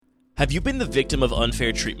Have you been the victim of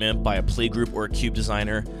unfair treatment by a playgroup or a cube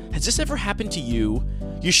designer? Has this ever happened to you?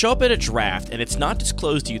 You show up at a draft, and it's not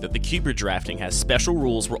disclosed to you that the cube you're drafting has special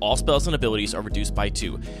rules where all spells and abilities are reduced by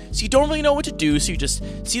 2. So you don't really know what to do, so you just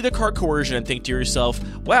see the card coercion and think to yourself,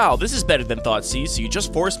 wow, this is better than Thoughtseize, so you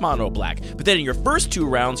just force mono black. But then in your first 2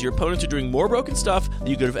 rounds, your opponents are doing more broken stuff than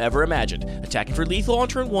you could have ever imagined, attacking for lethal on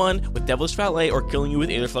turn 1 with Devilish Valet or killing you with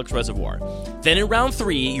Aetherflux Reservoir. Then in round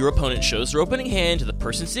 3, your opponent shows their opening hand to the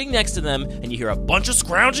person sitting next to them, and you hear a bunch of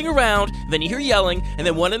scrounging around, and then you hear yelling, and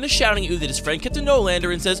then one of them is shouting at you that his friend kept a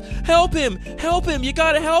no-lander and says, help him, you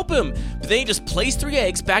gotta help him. But then he just plays 3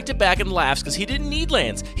 eggs back to back and laughs because he didn't need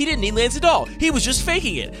lands. He didn't need lands at all. He was just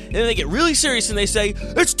faking it. And then they get really serious and they say,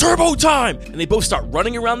 it's turbo time! And they both start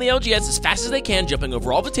running around the LGS as fast as they can, jumping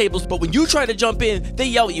over all the tables, but when you try to jump in, they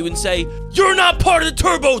yell at you and say, you're not part of the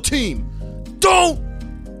turbo team! Don't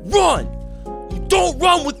run! You don't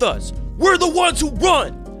run with us! We're the ones who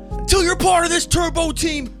run! Until you're part of this turbo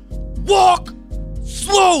team, walk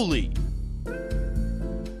slowly!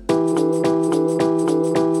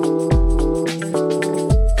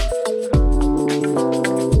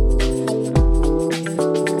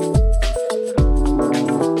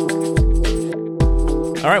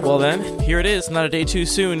 All right, well then, here it is. Not a day too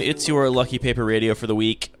soon. It's your Lucky Paper Radio for the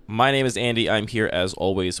week. My name is Andy. I'm here, as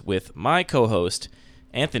always, with my co-host,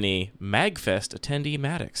 Anthony, MagFest attendee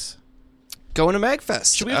Maddox. Going to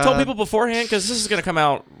MagFest. Should we have told people beforehand? Because this is going to come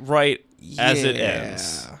out right as it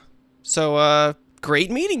ends. So,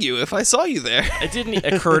 great meeting you if I saw you there. It didn't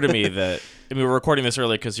occur to me that... I mean, we're recording this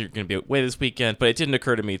early because you're going to be away this weekend, but it didn't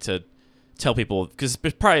occur to me to tell people, because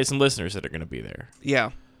there's probably some listeners that are going to be there.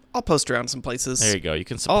 Yeah. I'll post around some places. There you go. You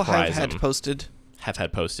can surprise them. I'll have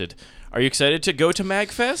had posted. Are you excited to go to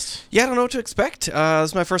MagFest? Yeah, I don't know what to expect. This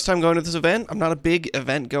is my first time going to this event. I'm not a big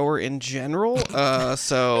event goer in general,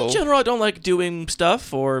 so... In general, I don't like doing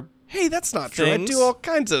stuff or... Hey, that's not things. true. I do all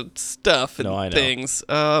kinds of stuff and I know. things.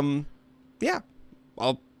 Yeah.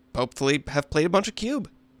 I'll hopefully have played a bunch of Cube.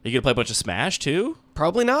 Are you going to play a bunch of Smash, too?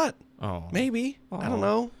 Probably not. Oh. Maybe. Oh. I don't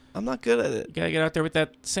know. I'm not good at it. You got to get out there with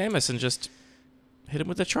that Samus and just... hit him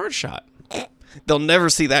with a charge shot. They'll never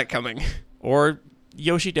see that coming. Or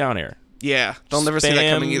Yoshi down air. Yeah, they'll never see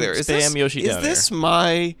that coming either. Yoshi down air. Is this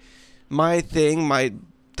my thing,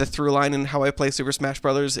 the through line in how I play Super Smash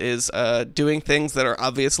Brothers is doing things that are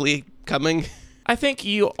obviously coming? I think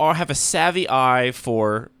you have a savvy eye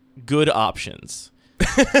for good options.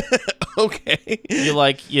 Okay.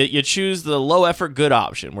 You choose the low effort good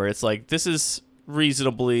option where it's like, this is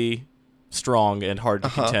reasonably strong and hard to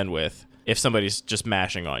contend with. If somebody's just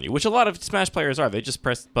mashing on you, which a lot of Smash players are. They just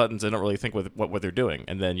press buttons and don't really think with what they're doing,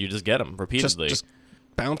 and then you just get them repeatedly. Just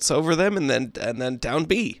bounce over them and then down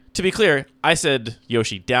B. To be clear, I said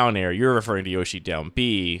Yoshi down air. You're referring to Yoshi down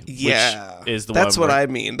B, yeah, which is the that's one what I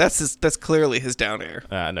mean. That's clearly his down air.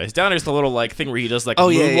 No, his down air is the little thing where he does a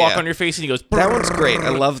moonwalk on your face and he goes. That one's great. I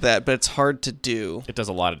love that, but it's hard to do. It does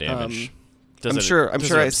a lot of damage. I'm sure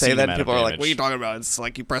I say that and people are like, what are you talking about? It's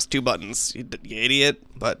like you press 2 buttons, you idiot.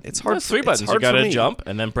 But it's hard. It's 3 buttons. You gotta jump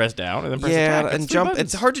and then press down and then press attack. Yeah, and jump.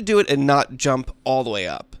 It's hard to do it and not jump all the way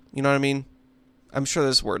up. You know what I mean? I'm sure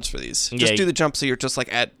there's words for these. Just do the jump so you're just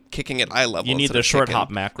at kicking at eye level. You need the short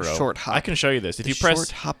hop macro. Short hop. I can show you this. If you press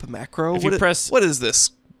short hop macro. What is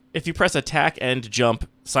this? If you press attack and jump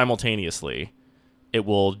simultaneously, it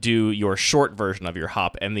will do your short version of your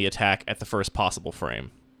hop and the attack at the first possible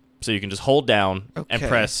frame. So you can just hold down and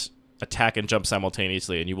press attack and jump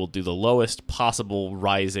simultaneously, and you will do the lowest possible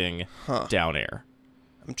rising down air.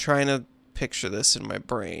 I'm trying to picture this in my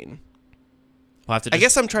brain. We'll have to I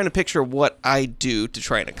guess I'm trying to picture what I do to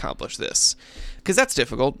try and accomplish this. Because that's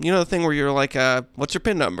difficult. You know the thing where you're like, what's your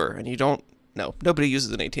PIN number? And you don't... No, nobody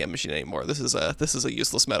uses an ATM machine anymore. This is a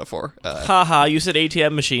useless metaphor. Haha, you said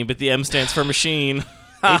ATM machine, but the M stands for machine.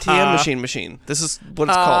 ATM machine. This is what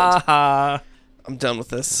it's called. I'm done with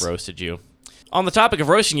this. Roasted you. On the topic of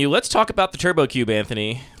roasting you, let's talk about the Turbo Cube,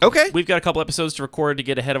 Anthony. Okay. We've got a couple episodes to record to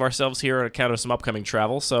get ahead of ourselves here on account of some upcoming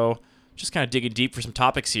travel, so just kind of digging deep for some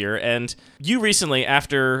topics here. And you recently,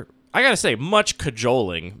 after, I gotta say, much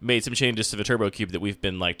cajoling, made some changes to the Turbo Cube that we've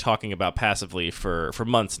been talking about passively for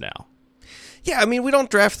months now. Yeah, I mean, we don't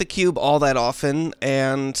draft the cube all that often,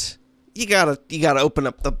 and... You gotta open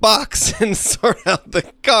up the box and sort out the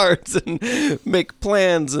cards and make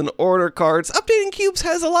plans and order cards. Updating cubes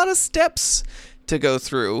has a lot of steps to go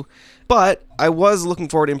through, but I was looking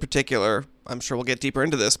forward in particular, I'm sure we'll get deeper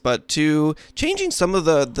into this, but to changing some of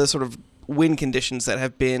the sort of win conditions that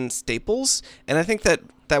have been staples, and I think that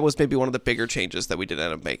was maybe one of the bigger changes that we did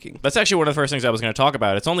end up making. That's actually one of the first things I was going to talk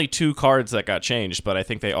about. It's only 2 cards that got changed, but I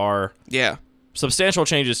think they are substantial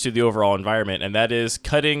changes to the overall environment, and that is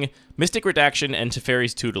cutting Mystic Redaction and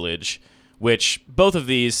Teferi's Tutelage, which both of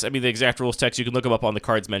these, I mean, the exact rules text, you can look them up on the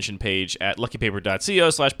cards mentioned page at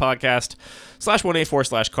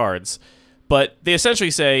luckypaper.co/podcast/184/cards. But they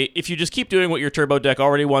essentially say, if you just keep doing what your turbo deck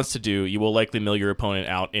already wants to do, you will likely mill your opponent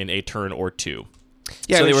out in a turn or two.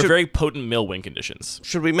 Yeah, so they were very potent mill win conditions.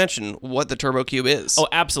 Should we mention what the Turbo Cube is? Oh,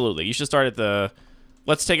 absolutely. You should start at the...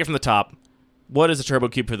 Let's take it from the top. What is a Turbo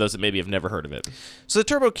Cube for those that maybe have never heard of it? So the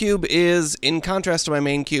Turbo Cube is, in contrast to my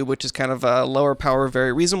main cube, which is kind of a lower power,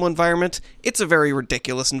 very reasonable environment, it's a very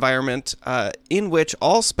ridiculous environment in which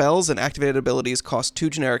all spells and activated abilities cost 2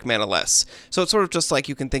 generic mana less. So it's sort of just like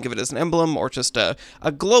you can think of it as an emblem or just a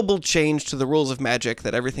global change to the rules of Magic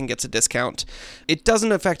that everything gets a discount. It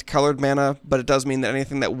doesn't affect colored mana, but it does mean that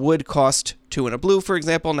anything that would cost 2 and a blue, for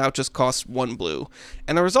example, now just costs 1 blue.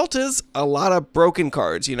 And the result is a lot of broken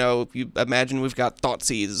cards. You know, you imagine we've got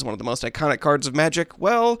Thoughtseize as one of the most iconic cards of Magic.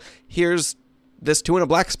 Well, here's this 2 and a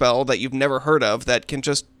black spell that you've never heard of that can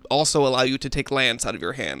just also allow you to take lands out of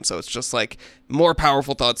your hand. So it's just like more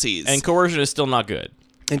powerful Thoughtseize. And Coercion is still not good.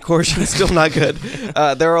 And Coercion is still not good.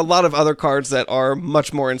 There are a lot of other cards that are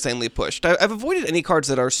much more insanely pushed. I've avoided any cards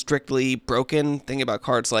that are strictly broken, thinking about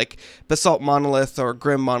cards like Basalt Monolith or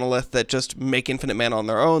Grim Monolith that just make infinite mana on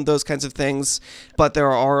their own, those kinds of things. But there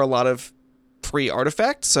are a lot of free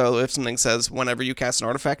artifacts, so if something says whenever you cast an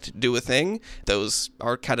artifact, do a thing, those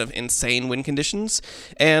are kind of insane win conditions.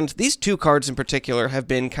 And these 2 cards in particular have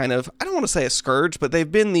been kind of, I don't want to say a scourge, but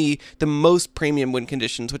they've been the most premium win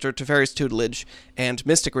conditions, which are Teferi's Tutelage and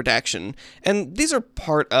Mystic Redaction. And these are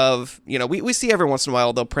part of, you know, we see every once in a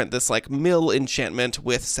while they'll print this like mill enchantment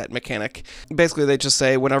with set mechanic. Basically they just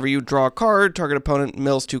say whenever you draw a card, target opponent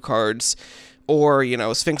mills 2 cards. Or, you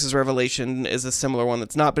know, Sphinx's Revelation is a similar one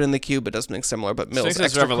that's not been in the cube, but does something similar, but mills Sphinx's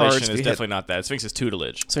extra Revelation cards. Is definitely not that. Sphinx's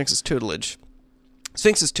Tutelage. Sphinx's Tutelage.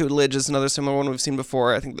 Sphinx's Tutelage is another similar one we've seen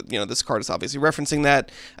before. I think that, you know, this card is obviously referencing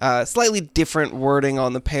that. Slightly different wording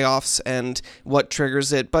on the payoffs and what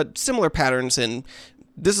triggers it, but similar patterns in...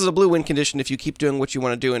 This is a blue win condition if you keep doing what you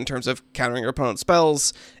want to do in terms of countering your opponent's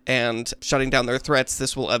spells and shutting down their threats.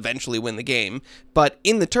 This will eventually win the game. But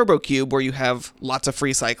in the Turbo Cube, where you have lots of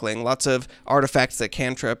free cycling, lots of artifacts that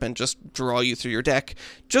cantrip and just draw you through your deck,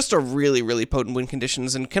 just a really, really potent win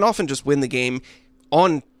conditions and can often just win the game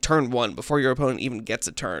on turn 1 before your opponent even gets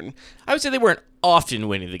a turn. I would say they weren't often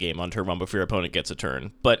winning the game on turn 1 before your opponent gets a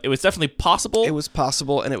turn, but it was definitely possible. It was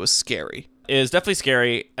possible, and it was scary. It is definitely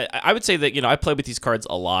scary. I would say that, you know, I played with these cards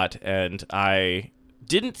a lot, and I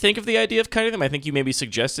didn't think of the idea of cutting them. I think you maybe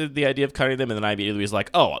suggested the idea of cutting them, and then I immediately was like,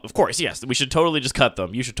 oh, of course, yes, we should totally just cut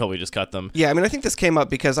them. You should totally just cut them. Yeah, I mean, I think this came up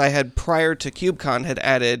because I had, prior to CubeCon, had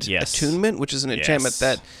added Attunement, which is an enchantment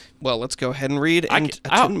that, well, let's go ahead and read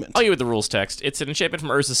Attunement. I'll give you the rules text. It's an enchantment from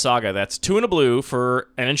Urza's Saga that's 2 and a blue for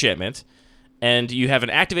an enchantment. And you have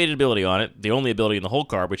an activated ability on it, the only ability in the whole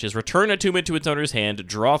card, which is return Attunement to its owner's hand,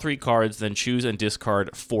 draw 3 cards, then choose and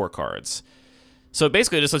discard 4 cards. So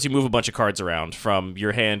basically it just lets you move a bunch of cards around from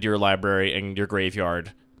your hand, your library, and your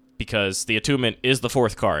graveyard, because the Attunement is the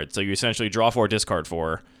 4th card. So you essentially draw 4, discard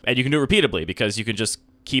 4. And you can do it repeatedly, because you can just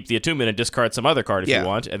keep the Attunement and discard some other card if you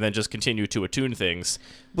want, and then just continue to attune things.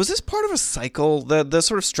 Was this part of a cycle? The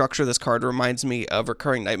sort of structure of this card reminds me of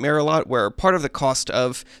Recurring Nightmare a lot, where part of the cost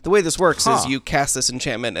of... The way this works is you cast this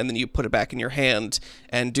enchantment, and then you put it back in your hand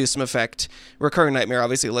and do some effect. Recurring Nightmare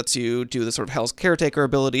obviously lets you do the sort of Hell's Caretaker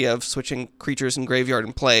ability of switching creatures in graveyard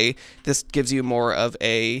and play. This gives you more of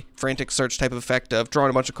a frantic search type of effect of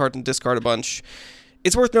drawing a bunch of cards and discard a bunch.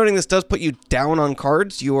 It's worth noting this does put you down on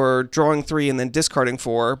cards. You're drawing 3 and then discarding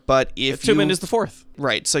 4, but if Attunement is the 4th.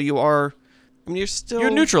 Right, so you are... I mean, you're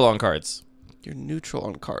neutral on cards. You're neutral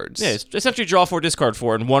on cards. Yeah, it's essentially draw 4, discard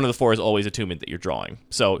 4, and one of the 4 is always Attunement that you're drawing.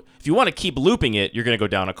 So if you want to keep looping it, you're going to go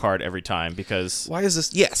down a card every time, because... Why is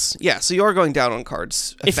this... Yes, yeah, so you are going down on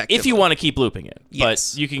cards effectively. If you want to keep looping it.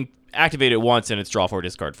 Yes. But you can activate it once and it's draw 4,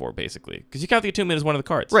 discard 4, basically. Because you count the Attunement as one of the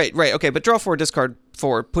cards. Right, okay, but draw 4, discard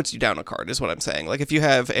 4 puts you down a card, is what I'm saying. Like, if you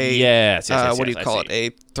have a... Yes, what do you call it?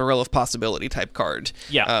 A Thrill of Possibility type card.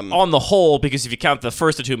 Yeah, on the whole, because if you count the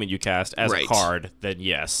first Attunement you cast as a card, then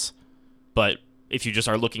yes. But if you just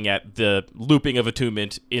are looking at the looping of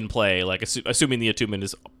Attunement in play, like assuming the Attunement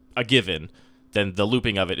is a given, then the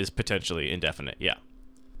looping of it is potentially indefinite, yeah.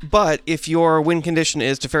 But if your win condition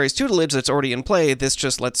is Teferi's Tutelage that's already in play, this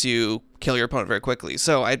just lets you kill your opponent very quickly.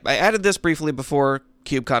 So I added this briefly before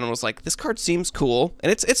CubeCon and was like, this card seems cool.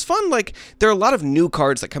 And it's fun. Like, there are a lot of new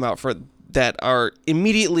cards that come out for that are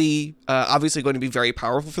immediately obviously going to be very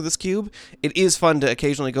powerful for this cube. It is fun to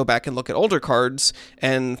occasionally go back and look at older cards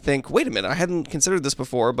and think, wait a minute, I hadn't considered this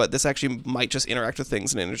before, but this actually might just interact with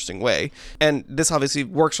things in an interesting way. And this obviously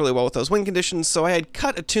works really well with those win conditions, so I had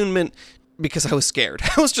cut Attunement because I was scared.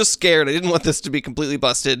 I was just scared. I didn't want this to be completely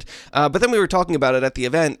busted. But then we were talking about it at the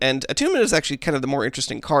event, and Attunement is actually kind of the more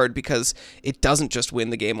interesting card because it doesn't just win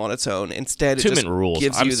the game on its own. Instead, it just rules.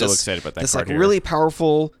 gives I'm you so this, excited about that this card like here. really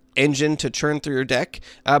powerful engine to churn through your deck,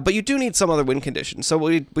 but you do need some other win conditions. So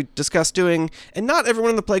we discussed doing, and not everyone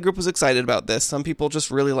in the play group was excited about this. Some people just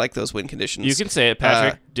really like those win conditions. You can say it.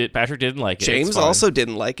 Patrick didn't like it. James also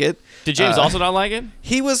didn't like it. Did James also not like it?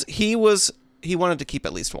 He wanted to keep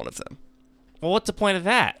at least one of them. Well, what's the point of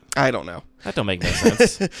that? I don't know. That don't make no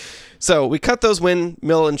sense. So we cut those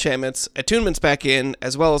windmill enchantments, Attunement's back in,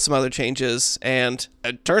 as well as some other changes, and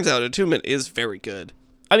it turns out Attunement is very good.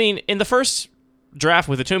 I mean, in the first draft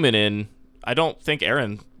with Attunement in, I don't think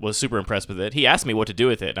Aaron was super impressed with it. He asked me what to do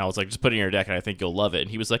with it, and I was like, just put it in your deck, and I think you'll love it.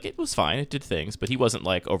 And he was like, it was fine. It did things, but he wasn't,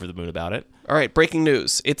 like, over the moon about it. All right, breaking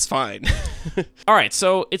news. It's fine. All right,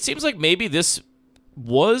 so it seems like maybe this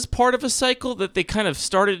was part of a cycle that they kind of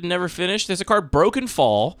started and never finished. There's a card, Broken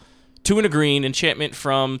Fall, 2 and a green, enchantment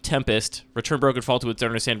from Tempest, return Broken Fall to its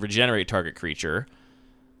owner's hand, regenerate target creature.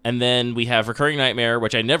 And then we have Recurring Nightmare,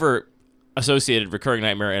 which I never associated Recurring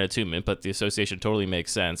Nightmare and Attunement, but the association totally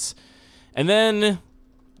makes sense. And then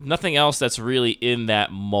nothing else that's really in that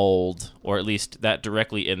mold, or at least that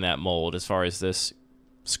directly in that mold, as far as this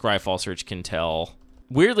Scryfall search can tell.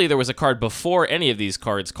 Weirdly, there was a card before any of these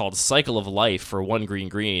cards called Cycle of Life for 1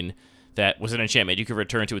 green that was an enchantment. You could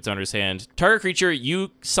return to its owner's hand. Target creature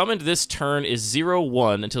you summoned this turn is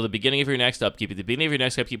 0/1 until the beginning of your next upkeep. At the beginning of your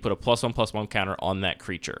next upkeep, put a +1/+1 counter on that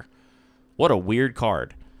creature. What a weird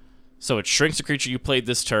card. So it shrinks the creature you played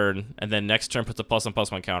this turn, and then next turn puts a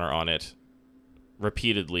 +1/+1 counter on it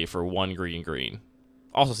repeatedly for 1 green.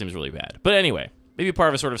 Also seems really bad. But anyway, maybe part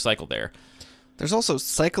of a sort of cycle there. There's also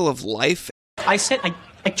Cycle of Life. I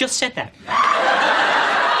just said that.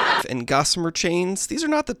 And Gossamer Chains. These are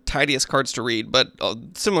not the tidiest cards to read, but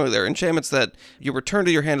similarly, they're enchantments that you return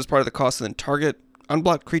to your hand as part of the cost, and then target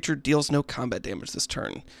unblocked creature deals no combat damage this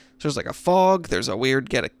turn. So there's like a fog, there's a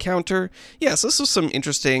weird get a counter. Yeah, so this was some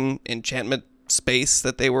interesting enchantment space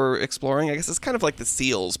that they were exploring. I guess it's kind of like the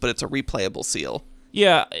seals, but it's a replayable seal.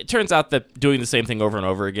 Yeah, it turns out that doing the same thing over and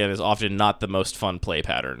over again is often not the most fun play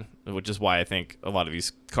pattern, which is why I think a lot of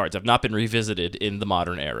these cards have not been revisited in the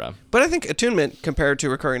modern era. But I think Attunement, compared to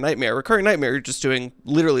Recurring Nightmare, you're just doing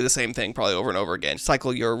literally the same thing probably over and over again.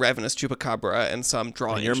 Cycle your Ravenous Chupacabra and some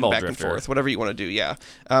draw And your engine back Muldrifter. and forth, whatever you want to do, yeah.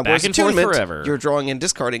 Back Whereas and forth Attunement, forever. You're drawing and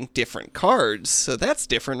discarding different cards, so that's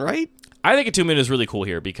different, right? I think Attunement is really cool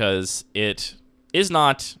here because it is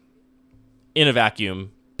not, in a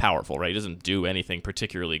vacuum, powerful, right? It doesn't do anything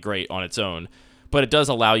particularly great on its own, but it does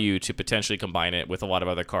allow you to potentially combine it with a lot of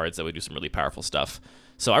other cards that would do some really powerful stuff.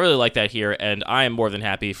 So I really like that here, and I am more than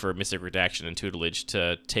happy for Mystic Redaction and Tutelage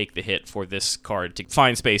to take the hit for this card to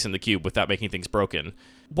find space in the cube without making things broken.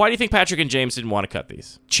 Why do you think Patrick and James didn't want to cut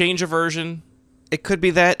these? Change aversion? It could be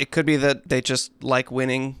that. It could be that they just like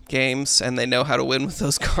winning games and they know how to win with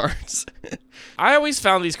those cards. I always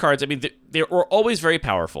found these cards, I mean, they were always very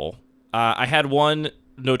powerful. I had one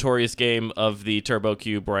notorious game of the Turbo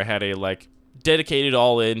Cube where I had a dedicated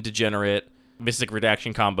all-in degenerate Mystic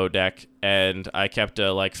Redaction combo deck, and I kept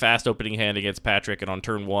a fast opening hand against Patrick, and on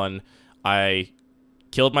turn 1 I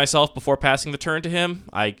killed myself before passing the turn to him.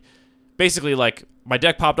 I basically my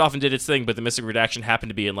deck popped off and did its thing, but the Mystic Redaction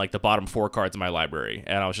happened to be in the bottom 4 cards of my library,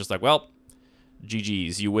 and I was just like, well,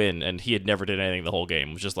 GG's, you win. And he had never did anything the whole game.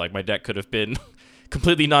 It was just my deck could have been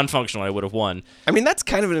completely non-functional, I would have won. I mean, that's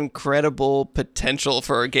kind of an incredible potential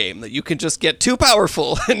for a game, that you can just get too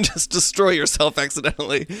powerful and just destroy yourself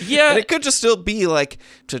accidentally. Yeah. And it could just still be,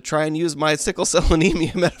 to try and use my sickle cell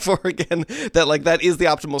anemia metaphor again, that, that is the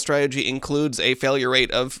optimal strategy, includes a failure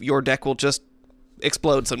rate of your deck will just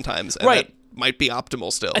explode sometimes. And right. That might be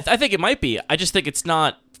optimal still. I think it might be. I just think it's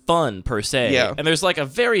not fun per se. Yeah. And there's a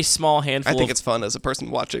very small handful I think it's fun as a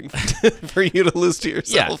person watching for you to lose to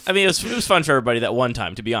yourself. Yeah, I mean, it was fun for everybody that one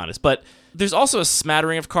time, to be honest. But there's also a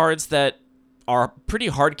smattering of cards that are pretty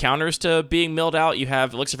hard counters to being milled out. You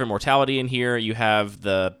have Elixir of Immortality in here. You have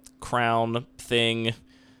the Crown thing,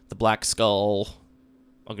 the Black Skull.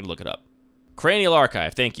 I'm going to look it up. Cranial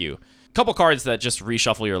Archive, thank you. A couple cards that just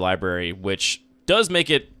reshuffle your library, which does make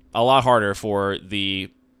it a lot harder for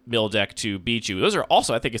the mill deck to beat you. Those are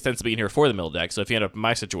also, I think, ostensibly in here for the mill deck. So if you end up in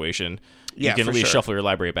my situation, you can at least shuffle your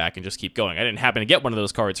library back and just keep going. I didn't happen to get one of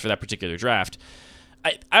those cards for that particular draft.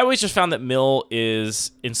 I always just found that mill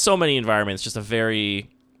is, in so many environments, just a very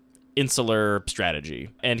insular strategy.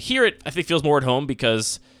 And here it, I think, feels more at home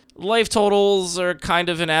because life totals are kind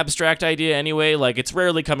of an abstract idea anyway. Like, it's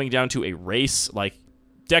rarely coming down to a race. Like,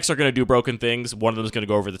 decks are going to do broken things. One of them is going to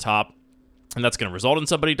go over the top, and that's going to result in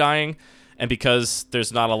somebody dying. And because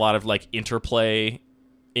there's not a lot of, like, interplay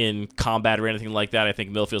in combat or anything like that, I think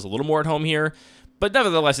Mill feels a little more at home here. But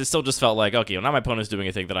nevertheless, it still just felt like, okay, well, now my opponent's doing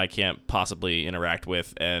a thing that I can't possibly interact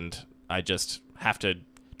with, and I just have to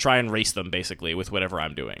try and race them, basically, with whatever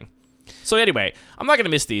I'm doing. So anyway, I'm not going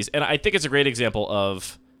to miss these, and I think it's a great example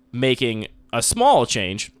of making a small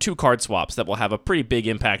change, 2 card swaps, that will have a pretty big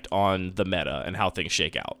impact on the meta and how things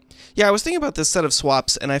shake out. Yeah, I was thinking about this set of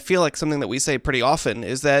swaps, and I feel like something that we say pretty often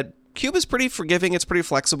is that Cube is pretty forgiving, it's pretty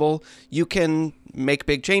flexible. You can make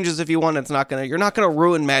big changes if you want. You're not gonna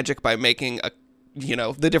ruin Magic by making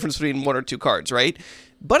the difference between 1 or 2 cards, right?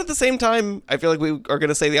 But at the same time, I feel like we are going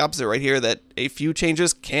to say the opposite right here, that a few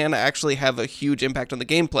changes can actually have a huge impact on the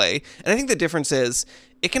gameplay. And I think the difference is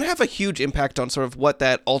it can have a huge impact on sort of what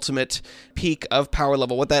that ultimate peak of power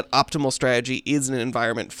level, what that optimal strategy is in an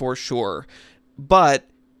environment for sure. But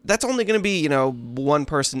that's only going to be, one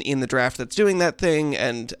person in the draft that's doing that thing,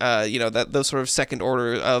 and, that those sort of second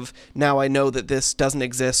order of, now I know that this doesn't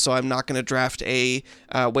exist, so I'm not going to draft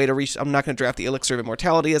I'm not going to draft the Elixir of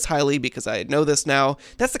Immortality as highly because I know this now.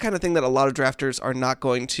 That's the kind of thing that a lot of drafters are not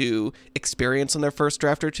going to experience on their first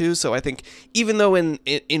draft or two, so I think even though in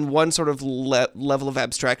one sort of level of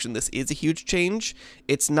abstraction this is a huge change,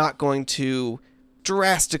 it's not going to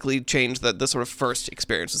drastically change the sort of first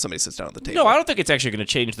experience when somebody sits down at the table. No, I don't think it's actually going to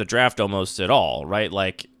change the draft almost at all, right?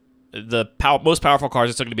 Like, the most powerful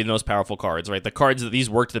cards are still going to be the most powerful cards, right? The cards that these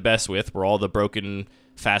worked the best with were all the broken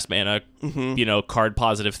fast mana, card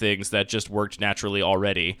positive things that just worked naturally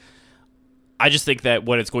already. I just think that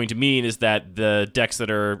what it's going to mean is that the decks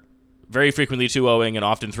that are very frequently 2-0ing and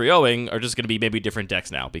often 3-0ing are just going to be maybe different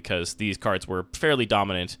decks now because these cards were fairly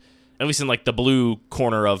dominant, at least in like the blue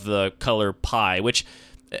corner of the color pie, which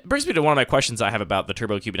brings me to one of my questions I have about the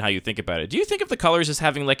Turbo Cube and how you think about it. Do you think of the colors as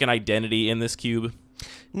having like an identity in this cube?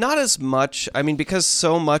 Not as much. I mean, because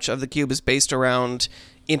so much of the cube is based around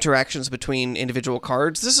interactions between individual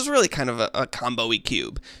cards, this is really kind of a combo-y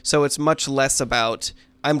cube. So it's much less about,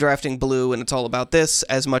 I'm drafting blue and it's all about this,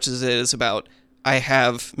 as much as it is about, I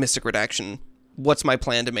have Mystic Redaction. What's my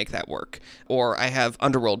plan to make that work? Or I have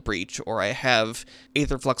Underworld Breach, or I have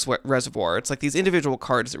Aetherflux Reservoir. It's like these individual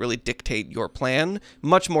cards that really dictate your plan,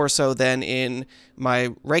 much more so than in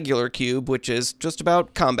my regular cube, which is just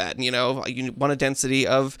about combat. You want a density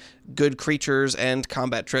of good creatures and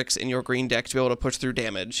combat tricks in your green deck to be able to push through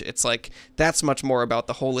damage. It's like, that's much more about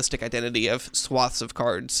the holistic identity of swaths of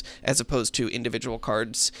cards as opposed to individual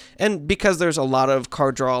cards. And because there's a lot of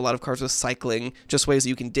card draw, a lot of cards with cycling, just ways that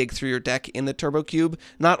you can dig through your deck in the Turbo Cube,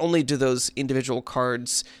 not only do those individual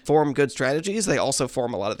cards form good strategies, they also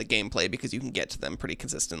form a lot of the gameplay because you can get to them pretty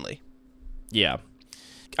consistently. Yeah.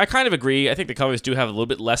 I kind of agree. I think the colors do have a little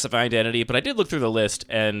bit less of an identity, but I did look through the list,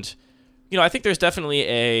 and I think there's definitely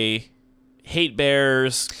a Hate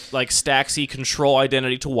Bears, like Staxy control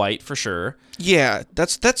identity to white for sure. Yeah,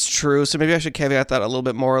 that's true. So maybe I should caveat that a little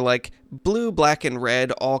bit more. Like, blue, black, and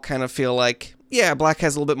red all kind of feel like, yeah, black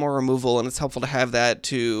has a little bit more removal, and it's helpful to have that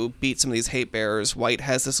to beat some of these hate bears. White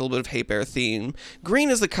has this little bit of hate bear theme. Green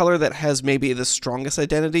is the color that has maybe the strongest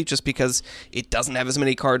identity, just because it doesn't have as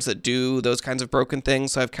many cards that do those kinds of broken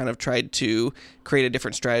things, so I've kind of tried to create a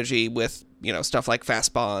different strategy with, stuff like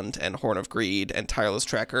Fast Bond and Horn of Greed and Tireless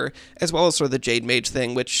Tracker, as well as sort of the Jade Mage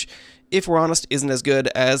thing, which, if we're honest, isn't as good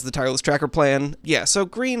as the Tireless Tracker plan. Yeah, so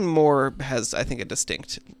green more has, I think, a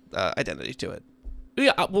distinct identity to it.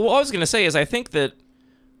 Yeah, well, what I was going to say is I think that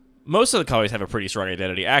most of the colors have a pretty strong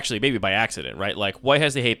identity, actually, maybe by accident, right? Like, white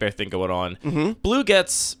has the hate bear thing going on. Mm-hmm. Blue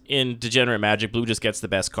gets, in Degenerate Magic, blue just gets the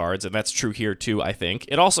best cards, and that's true here, too, I think.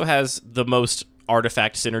 It also has the most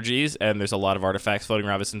artifact synergies, and there's a lot of artifacts floating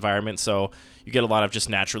around this environment, so you get a lot of just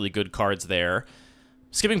naturally good cards there.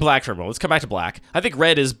 Skipping black for a moment, let's come back to black. I think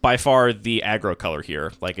red is by far the aggro color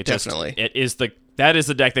here. Like, Definitely. That is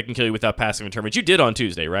the deck that can kill you without passing a turn, which you did on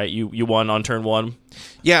Tuesday, right? You won on turn 1?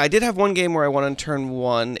 Yeah, I did have one game where I won on turn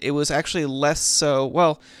 1. It was actually less so,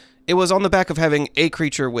 well, it was on the back of having a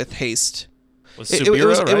creature with haste.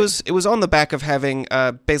 It was on the back of having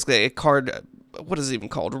basically a card, what is it even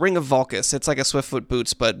called? Ring of Vulcus. It's like a Swiftfoot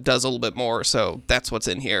Boots, but does a little bit more, so that's what's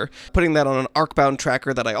in here. Putting that on an Arcbound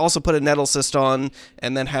tracker that I also put a Nettle Cyst on,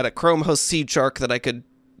 and then had a Chrome Host Seed Shark that I could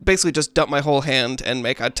basically just dump my whole hand and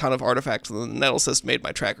make a ton of artifacts, and the Nettle Cyst made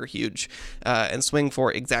my tracker huge, and swing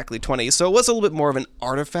for exactly 20. So it was a little bit more of an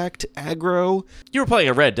artifact aggro. You were playing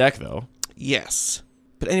a red deck, though. Yes.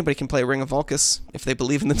 But anybody can play Ring of Vulcus if they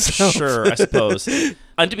believe in themselves. Sure, I suppose.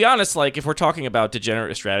 And to be honest, like, if we're talking about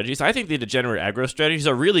degenerate strategies, I think the degenerate aggro strategies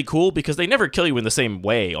are really cool because they never kill you in the same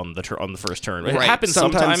way on the first turn. It happens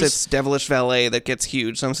sometimes. It's Devilish Valet that gets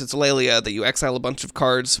huge. Sometimes it's Lelia that you exile a bunch of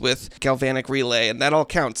cards with Galvanic Relay, and that all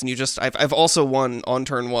counts. And you just, I've also won on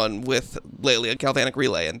turn 1 with Lelia Galvanic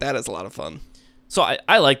Relay, and that is a lot of fun. So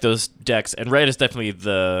I like those decks, and red is definitely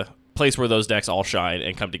the place where those decks all shine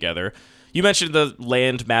and come together. You mentioned the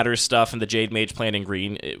land matters stuff and the Jade Mage plan in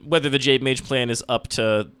green. Whether the Jade Mage plan is up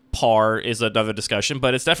to par is another discussion,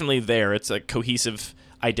 but it's definitely there. It's a cohesive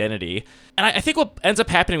identity. And I think what ends up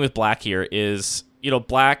happening with black here is,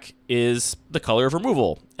 black is the color of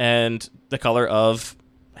removal and the color of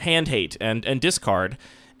hand hate and discard.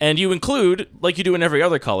 And you include, like you do in every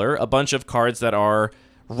other color, a bunch of cards that are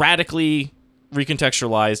radically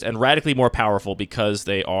recontextualized and radically more powerful because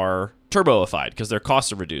they are turboified, because their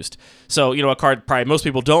costs are reduced. So, a card probably most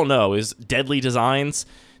people don't know is Deadly Designs.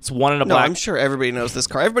 It's 1 in a black. No, I'm sure everybody knows this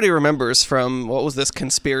card. Everybody remembers from, what was this,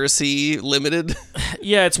 Conspiracy Limited?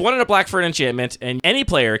 Yeah, it's 1 in a black for an enchantment, and any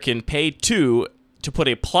player can pay 2 to put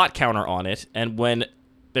a plot counter on it, and when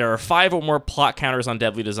there are 5 or more plot counters on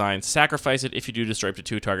Deadly Designs, sacrifice it if you do destroy up to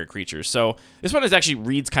 2 target creatures. So this one actually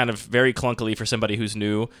reads kind of very clunkily for somebody who's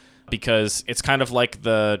new, because it's kind of like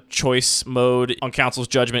the choice mode on Council's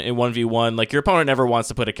Judgment in 1v1. Like, your opponent never wants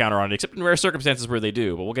to put a counter on it, except in rare circumstances where they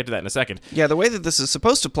do, but we'll get to that in a second. Yeah, the way that this is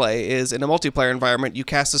supposed to play is in a multiplayer environment, you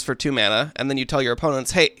cast this for 2 mana, and then you tell your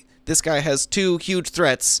opponents, hey, this guy has 2 huge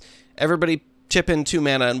threats, everybody chip in 2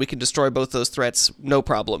 mana and we can destroy both those threats, no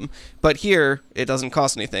problem. But here, it doesn't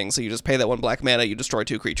cost anything, so you just pay that 1 black mana, you destroy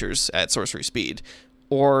 2 creatures at sorcery speed.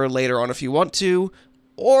 Or later on if you want to,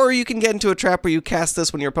 or you can get into a trap where you cast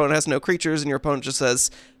this when your opponent has no creatures and your opponent just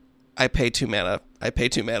says, I pay 2 mana,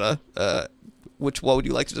 what would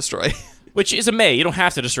you like to destroy? Which is a may, you don't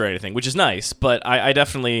have to destroy anything, which is nice, but I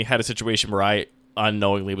definitely had a situation where I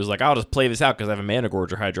unknowingly was like, I'll just play this out because I have a Mana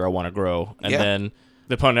Gorger Hydra I want to grow, and then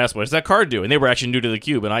the opponent asked, what does that card do? And they were actually new to the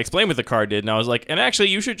cube, and I explained what the card did, and I was like, and actually,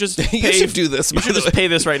 you should just pay, you should do this. You should just pay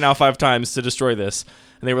this right now 5 times to destroy this.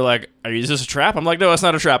 And they were like, is this a trap? I'm like, no, it's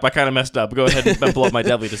not a trap. I kind of messed up. Go ahead and blow up my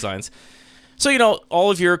Deadly Designs. So,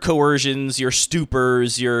 all of your coercions, your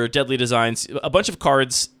stupors, your Deadly Designs, a bunch of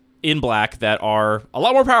cards in black that are a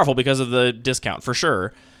lot more powerful because of the discount, for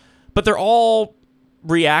sure. But they're all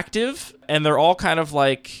reactive, and they're all kind of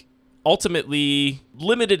like ultimately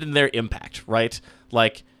limited in their impact, right?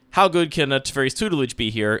 Like, how good can a Teferi's Tutelage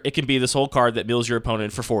be here? It can be this whole card that mills your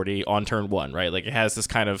opponent for 40 on turn 1, right? Like, it has this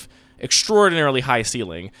kind of extraordinarily high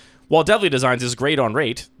ceiling. While Deadly Designs is great on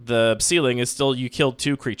rate, the ceiling is still you killed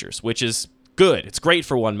 2 creatures, which is good. It's great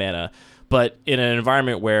for 1 mana, but in an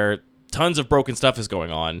environment where tons of broken stuff is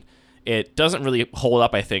going on, it doesn't really hold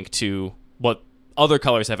up, I think, to what other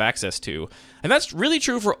colors have access to. And that's really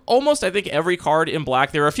true for almost, I think, every card in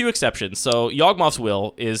black. There are a few exceptions. So Yawgmoth's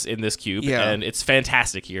Will is in this cube, and it's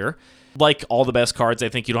fantastic here. Like all the best cards, I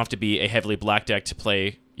think you don't have to be a heavily black deck to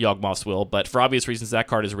play Yawgmoth's Will, but for obvious reasons, that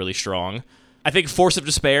card is really strong. I think Force of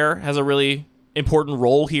Despair has a really important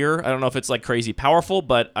role here. I don't know if it's like crazy powerful,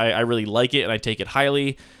 but I really like it, and I take it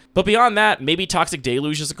highly. But beyond that, maybe Toxic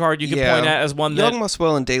Deluge is a card you can point at as one that Yawgmoth's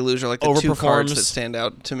Will and Deluge are like the 2 cards that stand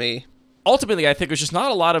out to me. Ultimately, I think there's just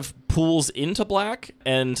not a lot of pools into black,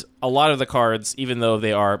 and a lot of the cards, even though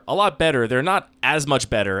they are a lot better, they're not as much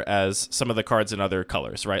better as some of the cards in other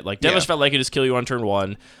colors, right? Like, Devilish Valet can just kill you on turn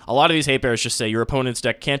 1. A lot of these hate bears just say your opponent's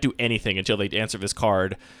deck can't do anything until they answer this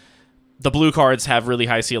card. The blue cards have really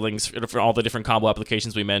high ceilings for all the different combo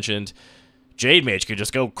applications we mentioned. Jade Mage could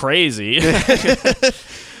just go crazy.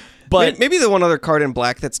 But maybe the one other card in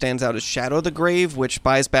black that stands out is Shadow the Grave, which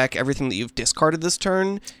buys back everything that you've discarded this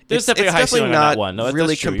turn. There's definitely a high ceiling on that one. No, really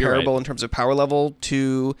that's true. comparable in terms of power level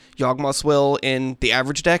to Yawgmoth's Will in the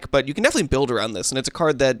average deck, but you can definitely build around this, and it's a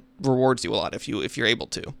card that rewards you a lot if you're able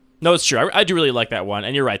to. No, it's true. I do really like that one,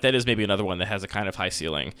 and you're right. That is maybe another one that has a kind of high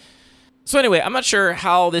ceiling. So anyway, I'm not sure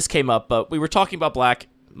how this came up, but we were talking about black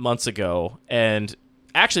months ago, and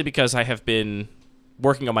actually because I have been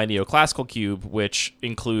working on my Neoclassical cube, which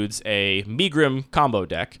includes a Megrim combo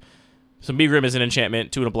deck. So Megrim is an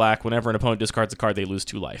enchantment, 2 and a black. Whenever an opponent discards a card, they lose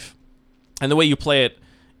 2 life. And the way you play it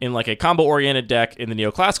in like a combo-oriented deck in the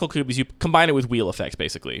Neoclassical cube is you combine it with wheel effects,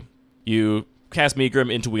 basically. You cast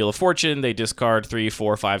Megrim into Wheel of Fortune, they discard 3,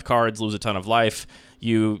 4, 5 cards, lose a ton of life.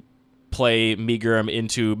 You play Megrim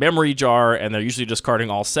into Memory Jar, and they're usually discarding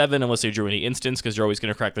all 7 unless they drew any instants, because you're always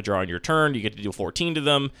going to crack the jar on your turn. You get to deal 14 to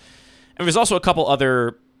them. And there's also a couple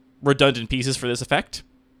other redundant pieces for this effect.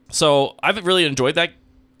 So I've really enjoyed that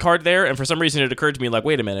card there, and for some reason it occurred to me, like,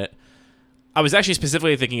 wait a minute, I was actually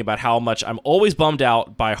specifically thinking about how much I'm always bummed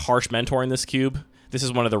out by Harsh Mentor in this cube. This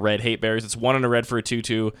is one of the red hate bears. It's 1 and a red for a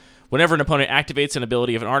 2/2. Whenever an opponent activates an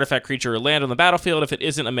ability of an artifact, creature, or land on the battlefield, if it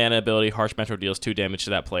isn't a mana ability, Harsh Mentor deals 2 damage to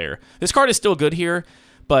that player. This card is still good here,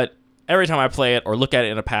 but every time I play it or look at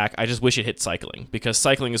it in a pack, I just wish it hit Cycling, because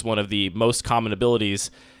Cycling is one of the most common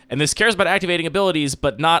abilities, and this cares about activating abilities,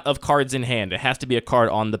 but not of cards in hand. It has to be a card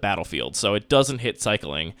on the battlefield, so it doesn't hit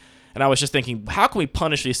Cycling. And I was just thinking, how can we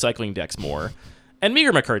punish these Cycling decks more? And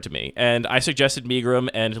Megrim occurred to me, and I suggested Megrim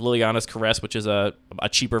and Liliana's Caress, which is a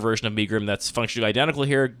cheaper version of Megrim that's functionally identical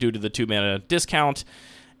here due to the 2-mana discount,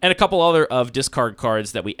 and a couple other of discard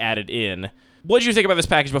cards that we added in. What did you think about this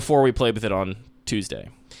package before we played with it on Tuesday?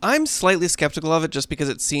 I'm slightly skeptical of it just because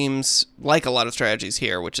it seems like a lot of strategies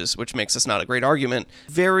here, which makes this not a great argument.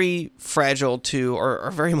 Very fragile to, or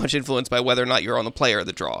very much influenced by whether or not you're on the play or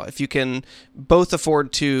the draw. If you can both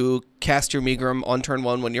afford to cast your Megrim on turn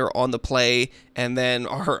 1 when you're on the play, and then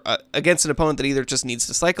are against an opponent that either just needs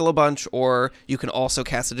to cycle a bunch, or you can also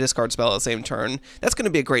cast a discard spell at the same turn, that's going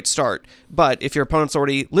to be a great start. But if your opponent's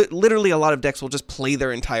already, literally a lot of decks will just play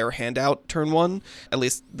their entire hand out turn 1, at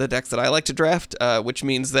least the decks that I like to draft, which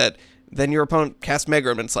means that then your opponent casts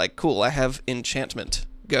Megrim, and it's like, cool, I have enchantment.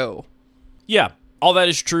 Go. Yeah, all that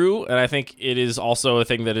is true, and I think it is also a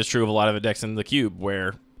thing that is true of a lot of the decks in the cube,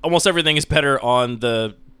 where almost everything is better on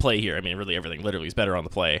the play here. I mean, really everything literally is better on the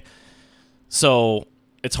play. So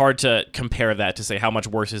it's hard to compare that to say how much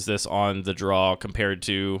worse is this on the draw compared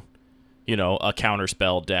to, you know, a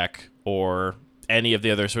counterspell deck or any of the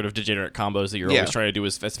other sort of degenerate combos that you're always trying to do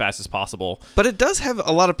as fast as possible. But it does have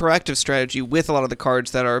a lot of proactive strategy with a lot of the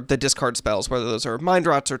cards that are the discard spells, whether those are mind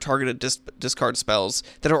rots or targeted discard spells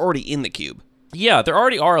that are already in the cube. Yeah, there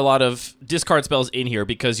already are a lot of discard spells in here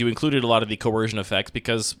because you included a lot of the coercion effects,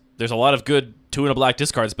 because there's a lot of good 2 and a black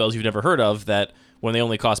discard spells you've never heard of that, when they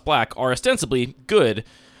only cost black, are ostensibly good.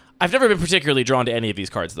 I've never been particularly drawn to any of these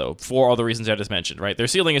cards, though, for all the reasons I just mentioned, right? Their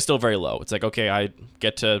ceiling is still very low. It's like, okay, I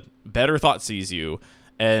get to better Thoughtseize you,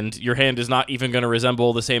 and your hand is not even going to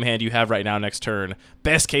resemble the same hand you have right now next turn.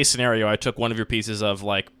 Best case scenario, I took one of your pieces of,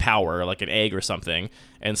 like, power, like an egg or something,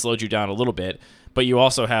 and slowed you down a little bit. But you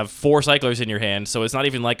also have 4 cyclers in your hand, so it's not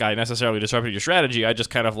even like I necessarily disrupted your strategy. I just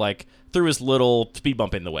kind of, like, threw this little speed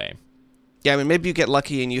bump in the way. Yeah, I mean, maybe you get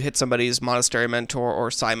lucky and you hit somebody's Monastery Mentor or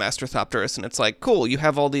Psy Master Thopterus, and it's like, cool, you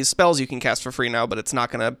have all these spells you can cast for free now, but it's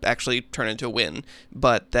not going to actually turn into a win.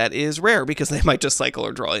 But that is rare, because they might just cycle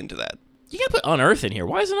or draw into that. You gotta put Unearth in here.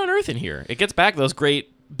 Why isn't Unearth in here? It gets back those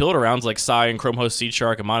great build-arounds like Psy and Chrome Host Seed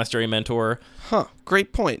Shark and Monastery Mentor. Huh,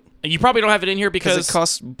 great point. You probably don't have it in here because it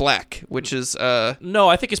costs black, which is... No,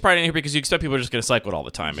 I think it's probably in here because you expect people are just going to cycle it all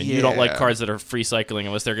the time, and you don't like cards that are free cycling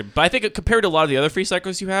unless they're good. But I think compared to a lot of the other free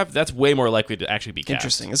cyclers you have, that's way more likely to actually be cast.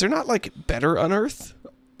 Interesting. Is there not, like, better Unearth?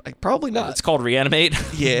 Like, probably not. It's called Reanimate.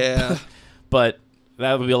 Yeah. But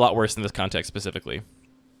that would be a lot worse in this context specifically.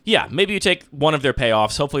 Yeah, maybe you take one of their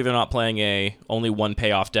payoffs. Hopefully they're not playing a only one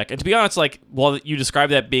payoff deck. And to be honest, like, while you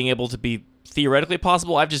describe that being able to be theoretically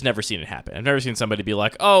possible, I've just never seen it happen. I've never seen somebody be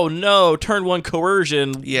like, oh no, turn 1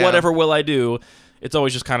 coercion, whatever will I do? It's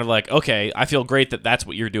always just kind of like, okay, I feel great that that's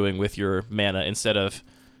what you're doing with your mana instead of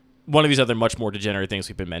one of these other much more degenerate things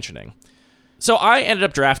we've been mentioning. So I ended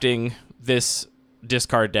up drafting this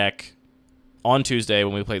discard deck on Tuesday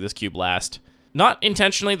when we played this cube last. Not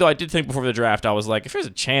intentionally, though I did think before the draft, I was like, if there's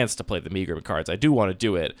a chance to play the Megrim cards, I do want to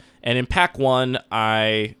do it. And in pack 1,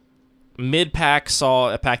 I mid-pack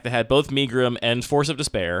saw a pack that had both Megrim and Force of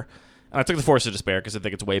Despair. And I took the Force of Despair because I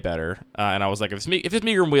think it's way better. And I was like, if this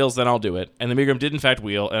Megrim wheels, then I'll do it. And the Megrim did in fact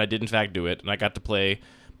wheel, and I did in fact do it. And I got to play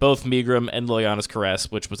both Megrim and Liliana's Caress,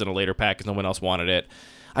 which was in a later pack because no one else wanted it.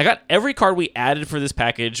 I got every card we added for this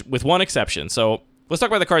package with one exception. So let's talk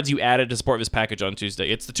about the cards you added to support this package on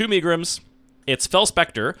Tuesday. It's the 2 Megrims. It's Fel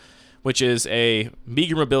Spectre, which is a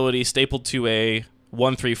Megrim ability stapled to a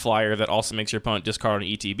 1/3 flyer that also makes your opponent discard an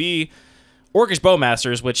ETB. Orcish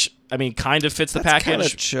Bowmasters, which, I mean, kind of fits the package. That's kind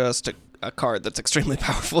of just a card that's extremely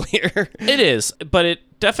powerful here. It is, but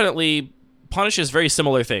it definitely punishes very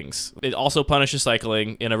similar things. It also punishes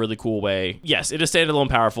cycling in a really cool way. Yes, it is standalone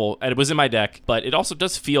powerful, and it was in my deck, but it also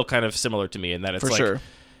does feel kind of similar to me in that it's For sure.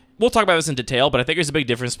 We'll talk about this in detail, but I think there's a big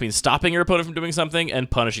difference between stopping your opponent from doing something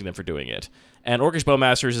and punishing them for doing it. And Orcish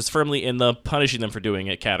Bowmasters is firmly in the punishing them for doing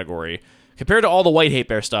it category, compared to all the White Hate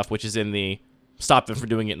Bear stuff, which is in the stop them from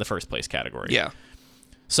doing it in the first place category. Yeah.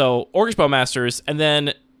 So, Orcish Bowmasters, and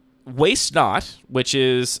then Waste Not, which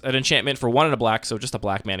is an enchantment for 1 and a black, so just a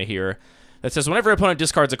black mana here, that says whenever an opponent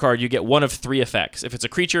discards a card, you get one of 3 effects. If it's a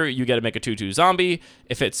creature, you get to make a 2/2 zombie.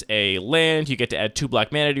 If it's a land, you get to add 2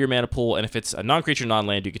 black mana to your mana pool. And if it's a non-creature,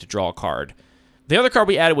 non-land, you get to draw a card. The other card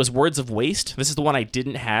we added was Words of Waste. This is the one I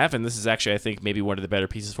didn't have, and this is actually, I think, maybe one of the better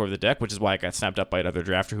pieces for the deck, which is why I got snapped up by another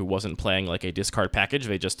drafter who wasn't playing like a discard package.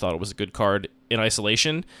 They just thought it was a good card in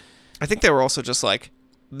isolation. I think they were also just like,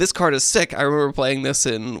 this card is sick. I remember playing this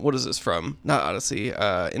in, what is this from? Not Odyssey.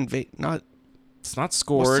 It's not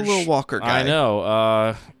Scourge. What's the little walker guy? I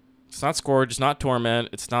know. It's not Scourge. It's not Torment.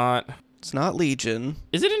 It's not Legion.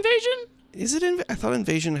 Is it Invasion? Is it I thought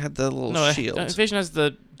Invasion had the little shield. Invasion has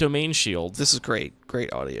the domain shield. This is great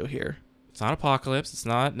audio here. It's not Apocalypse. It's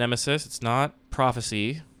not Nemesis. It's not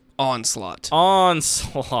Prophecy. Onslaught.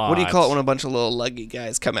 What do you call it when a bunch of little leggy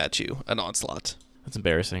guys come at you? An onslaught. That's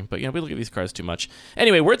embarrassing, but we look at these cards too much.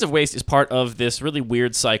 Anyway, Words of Waste is part of this really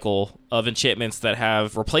weird cycle of enchantments that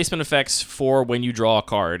have replacement effects for when you draw a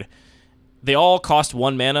card. They all cost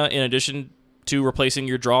 1 mana in addition to replacing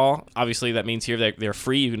your draw. Obviously, that means here that they're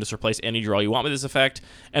free. You can just replace any draw you want with this effect.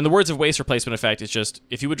 And the Words of Waste replacement effect is just,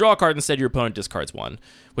 if you would draw a card instead, your opponent discards 1,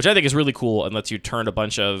 which I think is really cool and lets you turn a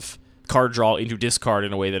bunch of card draw into discard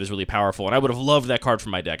in a way that is really powerful. And I would have loved that card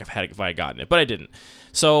from my deck if I had gotten it, but I didn't.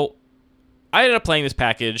 So I ended up playing this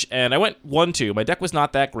package, and I went 1-2. My deck was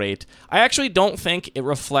not that great. I actually don't think it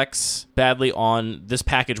reflects badly on this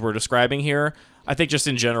package we're describing here. I think just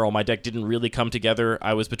in general, my deck didn't really come together.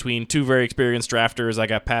 I was between 2 very experienced drafters. I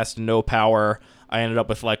got past no power. I ended up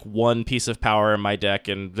with like 1 piece of power in my deck,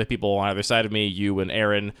 and the people on either side of me, you and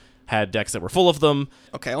Aaron, had decks that were full of them.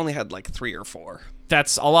 Okay, I only had like 3 or 4.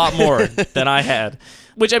 That's a lot more than I had.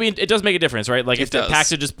 Which, I mean, it does make a difference, right? Like, if the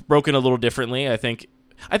packs are just broken a little differently, I think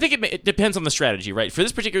it depends on the strategy, right? For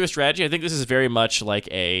this particular strategy, I think this is very much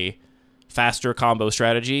like a faster combo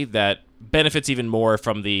strategy that benefits even more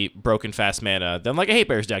from the broken fast mana than like a Hate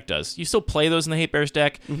Bears deck does. You still play those in the Hate Bears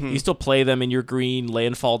deck. Mm-hmm. You still play them in your green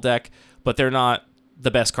landfall deck, but they're not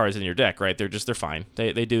the best cards in your deck, right? They're fine.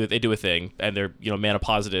 They do a thing, and they're mana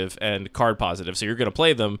positive and card positive, so you're going to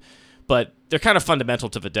play them, but they're kind of fundamental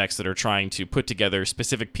to the decks that are trying to put together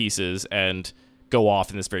specific pieces and go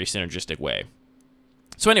off in this very synergistic way.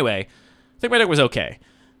 So anyway, I think my deck was okay.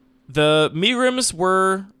 The Megrims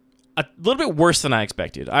were a little bit worse than I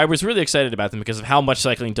expected. I was really excited about them because of how much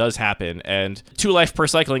cycling does happen, and 2 life per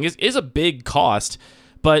cycling is a big cost,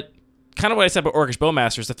 but kind of what I said about Orcish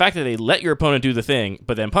Bowmasters, the fact that they let your opponent do the thing,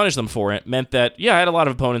 but then punish them for it, meant that, I had a lot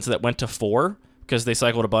of opponents that went to 4 because they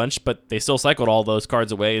cycled a bunch, but they still cycled all those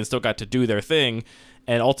cards away and still got to do their thing,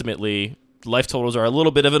 and ultimately life totals are a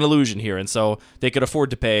little bit of an illusion here, and so they could afford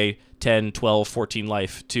to pay 10, 12, 14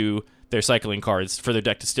 life to their cycling cards for their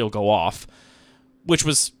deck to still go off, which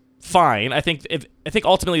was fine. I think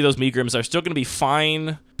ultimately those Megrims are still going to be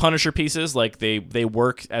fine Punisher pieces. Like they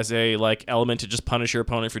work as a like element to just punish your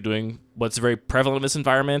opponent for doing what's very prevalent in this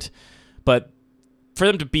environment, but for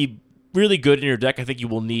them to be really good in your deck, I think you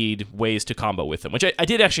will need ways to combo with them, which I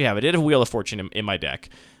did actually have. I did have Wheel of Fortune in my deck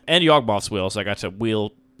and Yawgmoth's Wheel, so I got to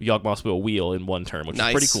wheel Yawgmoth's Wheel in one turn, which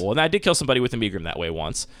is pretty cool. And I did kill somebody with a Megrim that way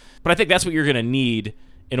once. But I think that's what you're going to need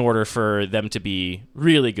in order for them to be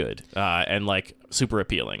really good and like super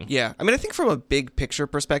appealing. Yeah, I mean, I think from a big picture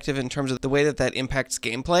perspective in terms of the way that impacts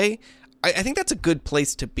gameplay, I think that's a good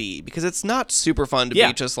place to be, because it's not super fun to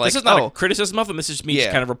be just like, this is not a criticism of them. This is just me just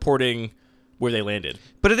kind of reporting where they landed.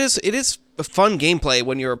 But it is a fun gameplay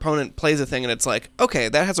when your opponent plays a thing and it's like, okay,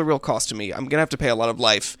 that has a real cost to me. I'm going to have to pay a lot of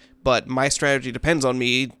life, but my strategy depends on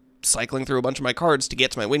me cycling through a bunch of my cards to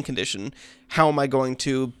get to my win condition. How am I going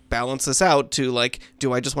to balance this out to, like,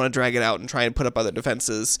 do I just want to drag it out and try and put up other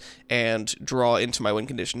defenses and draw into my win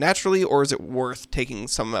condition naturally, or is it worth taking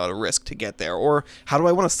some amount of risk to get there? Or how do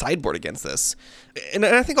I want to sideboard against this? And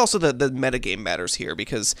I think also the metagame matters here,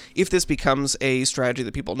 because if this becomes a strategy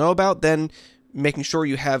that people know about, then making sure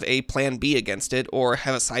you have a plan B against it or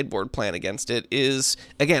have a sideboard plan against it is,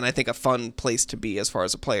 again, I think a fun place to be as far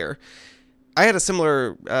as a player. I had a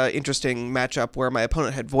similar interesting matchup where my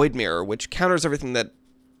opponent had Void Mirror, which counters everything that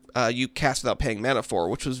you cast without paying mana for,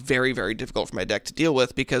 which was very, very difficult for my deck to deal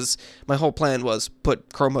with, because my whole plan was put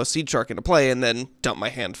Chromos Seed Shark into play and then dump my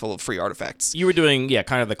hand full of free artifacts. You were doing,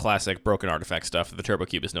 kind of the classic broken artifact stuff that the Turbo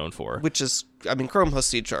Cube is known for. Which is, I mean, Chromos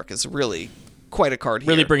Seed Shark is really quite a card here.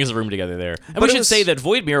 Really brings the room together there. And we should say that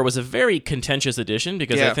Void Mirror was a very contentious addition,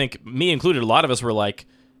 because I think, me included, a lot of us were like,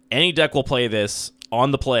 any deck will play this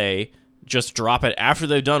on the play. Just drop it after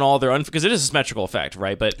they've done all their because it is a symmetrical effect,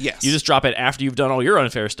 right? But you just drop it after you've done all your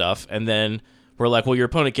unfair stuff, and then we're like, well, your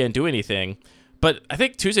opponent can't do anything. But I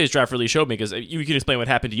think Tuesday's draft really showed me, because you can explain what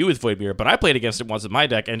happened to you with Void Mirror, but I played against it once in my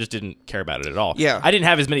deck and just didn't care about it at all. Yeah. I didn't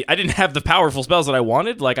have the powerful spells that I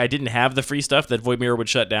wanted. Like, I didn't have the free stuff that Void Mirror would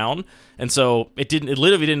shut down, and so it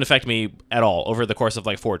literally didn't affect me at all over the course of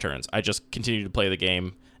like 4 turns. I just continued to play the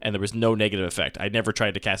game, and there was no negative effect. I never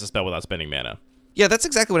tried to cast a spell without spending mana. Yeah, that's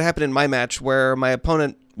exactly what happened in my match, where my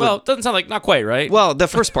opponent... Well, it doesn't sound like not quite, right? Well, the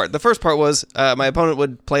first part was my opponent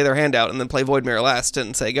would play their hand out and then play Void Mirror last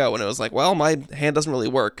and say go, and it was like, well, my hand doesn't really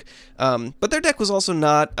work. But their deck was also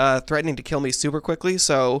not threatening to kill me super quickly,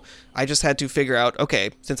 so I just had to figure out, okay,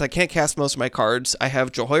 since I can't cast most of my cards, I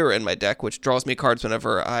have Jehoira in my deck, which draws me cards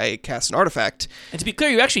whenever I cast an artifact. And to be clear,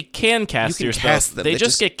 you actually can cast your spells. Them. They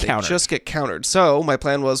just get countered. They just get countered. So my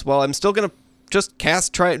plan was, well, I'm still going to just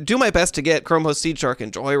do my best to get Chrome Host Siege Shark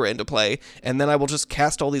and Jehoira into play, and then I will just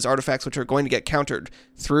cast all these artifacts which are going to get countered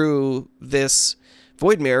through this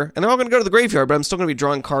Void Mirror, and they're all going to go to the graveyard, but I'm still going to be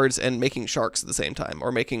drawing cards and making sharks at the same time,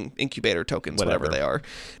 or making incubator tokens, whatever they are.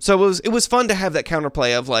 So it was fun to have that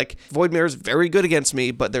counterplay of, like, Void Mirror is very good against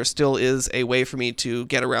me, but there still is a way for me to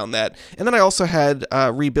get around that. And then I also had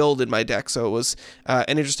Rebuild in my deck, so it was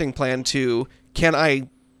an interesting plan to, can I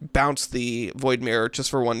bounce the Void Mirror just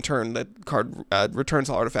for one turn, that card returns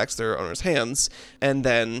all artifacts to their owner's hands, and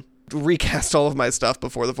then recast all of my stuff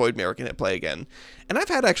before the Void Mirror can hit play again. And I've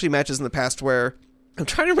had actually matches in the past where, I'm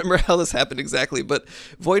trying to remember how this happened exactly, but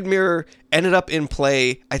Void Mirror ended up in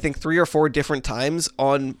play, I think 3 or 4 different times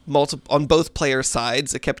on both players'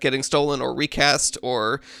 sides. It kept getting stolen or recast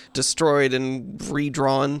or destroyed and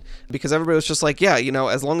redrawn, because everybody was just like, yeah,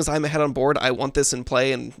 as long as I'm ahead on board, I want this in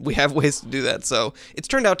play, and we have ways to do that. So it's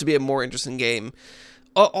turned out to be a more interesting game.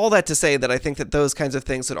 All that to say that I think that those kinds of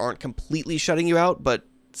things that aren't completely shutting you out, but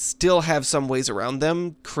still have some ways around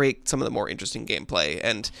them, create some of the more interesting gameplay.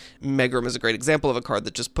 And Megrim is a great example of a card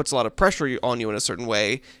that just puts a lot of pressure on you in a certain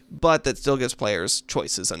way, but that still gives players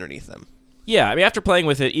choices underneath them. Yeah, I mean, after playing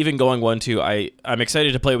with it, even going 1-2, I'm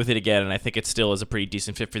excited to play with it again, and I think it still is a pretty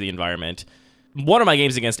decent fit for the environment. One of my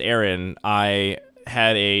games against Aaron, I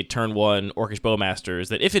had a turn 1 Orcish Bowmasters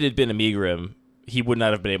that if it had been a Megrim, he would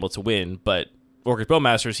not have been able to win, but Orcish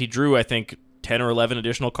Bowmasters, he drew, I think, 10 or 11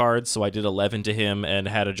 additional cards, so I did 11 to him and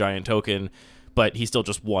had a giant token, but he still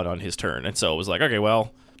just won on his turn, and so it was like, okay,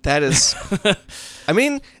 well... That is... I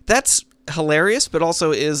mean, that's hilarious, but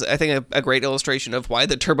also is, I think, a great illustration of why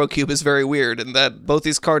the Turbo Cube is very weird, and that both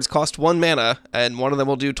these cards cost 1 mana, and one of them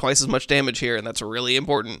will do twice as much damage here, and that's really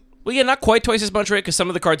important. Well, yeah, not quite twice as much, right? Because some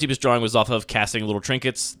of the cards he was drawing was off of casting little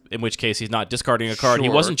trinkets, in which case he's not discarding a card. He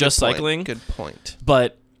wasn't just cycling. Good point.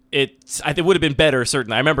 But... It would have been better,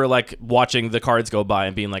 certainly. I remember watching the cards go by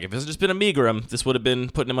and being like, if this had just been a Megrim, this would have been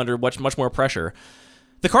putting him under much more pressure.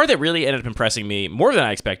 The card that really ended up impressing me more than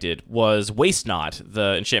I expected was Waste Not,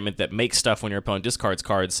 the enchantment that makes stuff when your opponent discards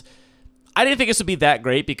cards. I didn't think this would be that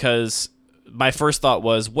great because my first thought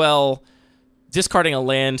was, well, discarding a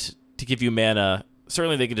land to give you mana,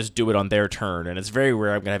 certainly they can just do it on their turn, and it's very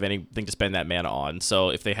rare I'm going to have anything to spend that mana on. So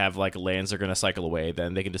if they have lands they're going to cycle away,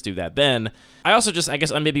 then they can just do that then. I also I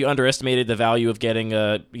guess maybe underestimated the value of getting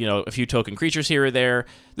a few token creatures here or there.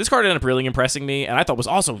 This card ended up really impressing me, and I thought was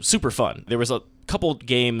also super fun. There was a couple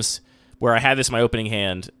games where I had this in my opening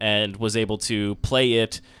hand and was able to play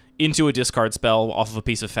it into a discard spell off of a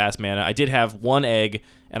piece of fast mana. I did have 1 egg,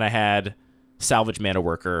 and I had Salvage Mana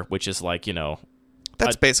Worker, which is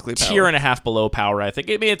that's basically power. Tier and a half below power, I think.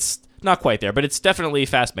 I mean, it's not quite there, but it's definitely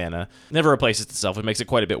fast mana. Never replaces itself, it makes it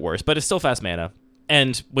quite a bit worse, but it's still fast mana.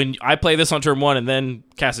 And when I play this on turn 1 and then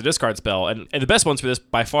cast a discard spell, and the best ones for this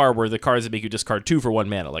by far were the cards that make you discard 2 for 1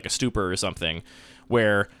 mana, like a Stupor or something,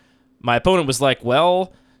 where my opponent was like,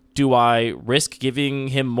 well, do I risk giving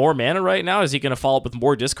him more mana right now? Is he going to follow up with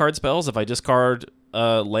more discard spells if I discard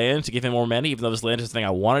land to give him more mana, even though this land is the thing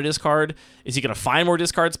I want to discard? Is he going to find more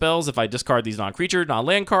discard spells if I discard these non-creature,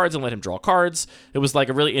 non-land cards and let him draw cards? It was a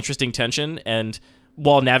really interesting tension, and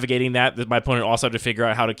while navigating that, my opponent also had to figure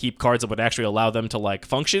out how to keep cards that would actually allow them to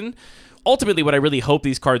function. Ultimately, what I really hope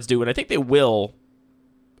these cards do, and I think they will,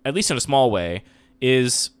 at least in a small way,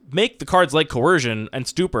 is make the cards like Coercion and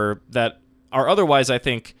Stupor that are otherwise, I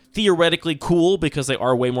think, theoretically cool because they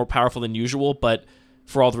are way more powerful than usual, but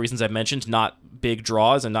for all the reasons I mentioned, not big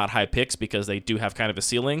draws and not high picks because they do have kind of a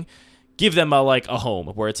ceiling, give them a home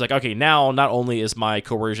where it's okay, now not only is my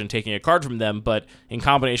Coercion taking a card from them, but in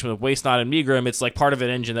combination with Waste Not and Megrim, it's part of an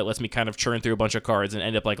engine that lets me kind of churn through a bunch of cards and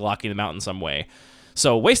end up locking them out in some way.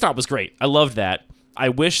 So Waste Not was great. I loved that. I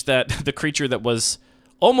wish that the creature that was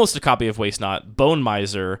almost a copy of Waste Not, Bone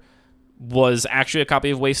Miser, was actually a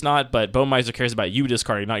copy of Waste Not, but Bone Miser cares about you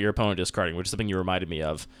discarding, not your opponent discarding, which is something you reminded me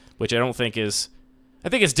of, which I don't think is... I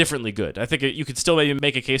think it's differently good. I think you could still maybe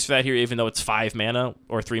make a case for that here, even though it's 5 mana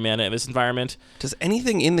or 3 mana in this environment. Does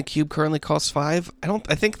anything in the cube currently cost 5?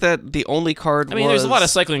 I think that the only card there's a lot of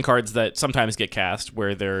cycling cards that sometimes get cast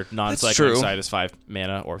where their non-cycling side is 5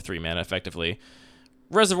 mana or 3 mana, effectively.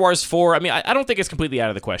 Reservoir's 4. I mean, I don't think it's completely out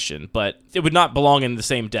of the question, but it would not belong in the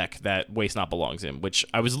same deck that Waste Not belongs in, which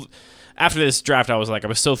I was... After this draft, I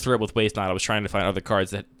was so thrilled with Waste Not, I was trying to find other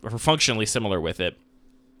cards that were functionally similar with it.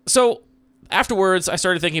 So, afterwards, I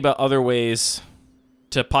started thinking about other ways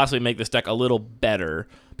to possibly make this deck a little better,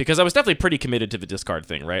 because I was definitely pretty committed to the discard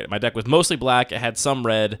thing, right? My deck was mostly black. It had some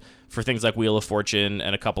red for things like Wheel of Fortune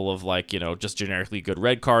and a couple of, just generically good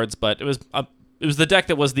red cards, but it was the deck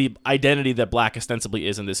that was the identity that black ostensibly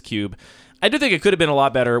is in this cube. I do think it could have been a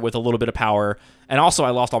lot better with a little bit of power, and also I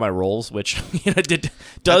lost all my rolls, which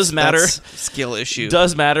does matter. That's skill issue.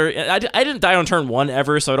 Does matter. I didn't die on turn 1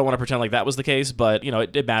 ever, so I don't want to pretend like that was the case, but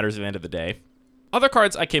it matters at the end of the day. Other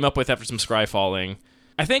cards I came up with after some scry falling,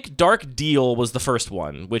 I think Dark Deal was the first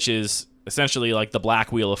one, which is essentially like the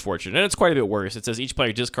black Wheel of Fortune, and it's quite a bit worse. It says each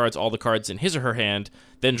player discards all the cards in his or her hand,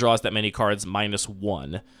 then draws that many cards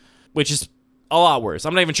 -1, which is a lot worse.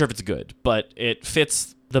 I'm not even sure if it's good, but it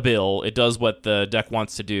fits the bill. It does what the deck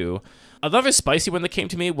wants to do. Another spicy one that came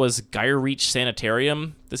to me was Gyre Reach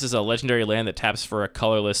Sanitarium. This is a legendary land that taps for a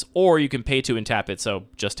colorless, or you can pay to and tap it, so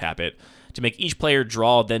just tap it, to make each player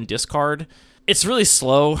draw, then discard. It's really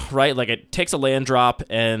slow, right? Like, it takes a land drop,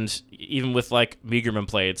 and even with, Meagerman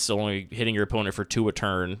play, it's still only hitting your opponent for 2 a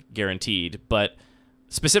turn, guaranteed. But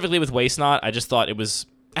specifically with Waste Not, I just thought it was...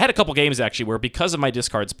 I had a couple games, actually, where because of my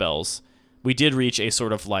discard spells, we did reach a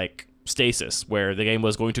sort of, stasis, where the game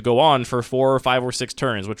was going to go on for 4 or 5 or 6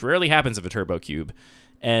 turns, which rarely happens in the Turbo Cube.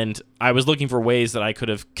 And I was looking for ways that I could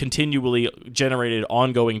have continually generated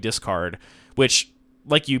ongoing discard, which,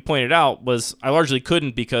 like you pointed out, was I largely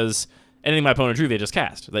couldn't because anything my opponent drew, they just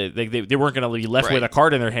cast. They weren't going to be left with a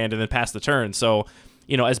card in their hand and then pass the turn. So,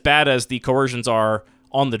 as bad as the coercions are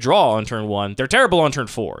on the draw on turn 1, they're terrible on turn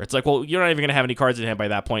 4. It's like, well, you're not even going to have any cards in hand by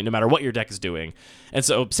that point, no matter what your deck is doing. And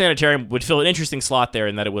so Sanitarium would fill an interesting slot there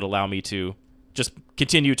in that it would allow me to just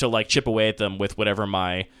continue to chip away at them with whatever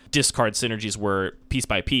my discard synergies were piece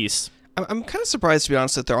by piece. I'm kind of surprised, to be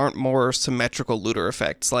honest, that there aren't more symmetrical looter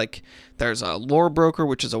effects. Like, there's a Lore Broker,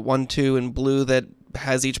 which is a 1/2 in blue that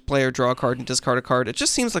has each player draw a card and discard a card. It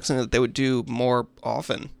just seems like something that they would do more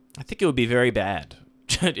often. I think it would be very bad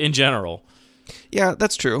in general. Yeah,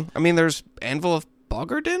 that's true. I mean, there's Anvil of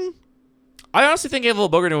Bogarden? I honestly think Anvil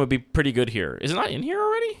of Bogarden would be pretty good here. Is it not in here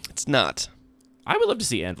already? It's not. I would love to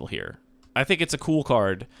see Anvil here. I think it's a cool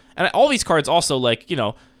card. And all these cards also,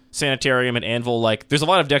 Sanitarium and Anvil, there's a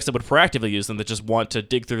lot of decks that would proactively use them that just want to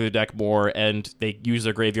dig through the deck more, and they use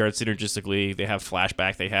their graveyard synergistically. They have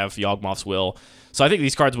Flashback, they have Yawgmoth's Will. So I think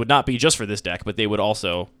these cards would not be just for this deck, but they would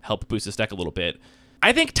also help boost this deck a little bit.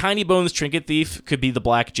 I think Tiny Bones Trinket Thief could be the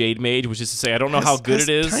Black Jade Mage, which is to say I don't know how good it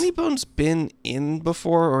is. Has Tiny Bones been in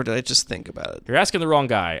before, or did I just think about it? You're asking the wrong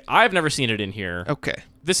guy. I've never seen it in here. Okay.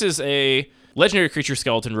 This is a legendary creature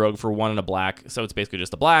skeleton rogue for 1 and a black, so it's basically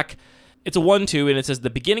just a black. It's a 1/2, and it says the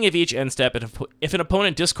beginning of each end step, if an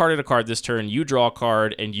opponent discarded a card this turn, you draw a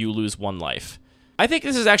card and you lose 1 life. I think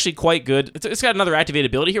this is actually quite good. It's got another activate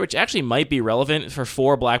ability here, which actually might be relevant for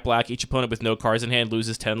 4 black. Each opponent with no cards in hand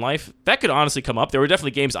loses 10 life. That could honestly come up. There were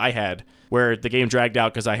definitely games I had where the game dragged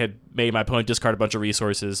out because I had made my opponent discard a bunch of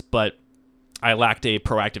resources, but I lacked a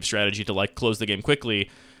proactive strategy to close the game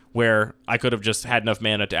quickly, where I could have just had enough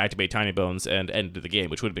mana to activate Tiny Bones and end the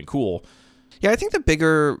game, which would have been cool. Yeah, I think the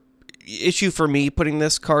bigger issue for me putting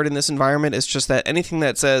this card in this environment is just that anything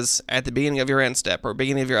that says at the beginning of your end step or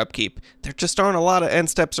beginning of your upkeep, there just aren't a lot of end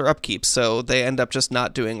steps or upkeeps, so they end up just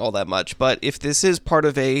not doing all that much. But if this is part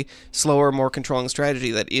of a slower, more controlling strategy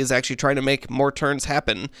that is actually trying to make more turns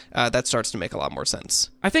happen, that starts to make a lot more sense.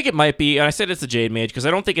 I think it might be, and I said it's the Jade Mage because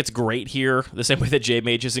I don't think it's great here, the same way that Jade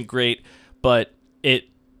Mage isn't great, but it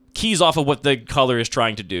keys off of what the color is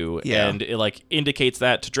trying to do, and it indicates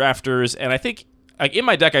that to drafters, and I think in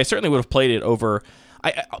my deck, I certainly would have played it over.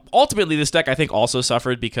 Ultimately, this deck, I think, also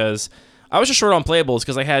suffered because I was just short on playables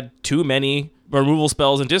because I had too many removal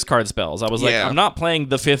spells and discard spells. I was I'm not playing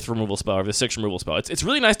the 5th removal spell or the 6th removal spell. It's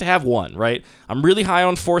really nice to have one, right? I'm really high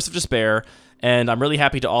on Force of Despair, and I'm really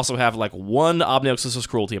happy to also have 1 Obnoxious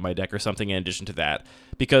Cruelty in my deck or something in addition to that,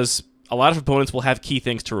 because a lot of opponents will have key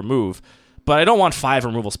things to remove. But I don't want 5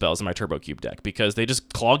 removal spells in my Turbo Cube deck because they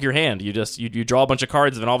just clog your hand. You draw a bunch of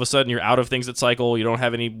cards, and then all of a sudden you're out of things that cycle. You don't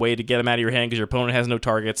have any way to get them out of your hand because your opponent has no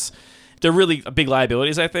targets. They're really big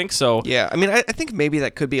liabilities, I think. So yeah, I mean, I think maybe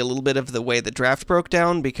that could be a little bit of the way the draft broke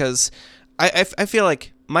down, because I feel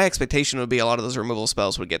like my expectation would be a lot of those removal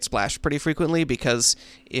spells would get splashed pretty frequently, because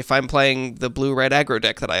if I'm playing the blue-red aggro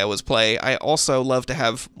deck that I always play, I also love to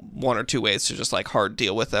have 1 or 2 ways to just hard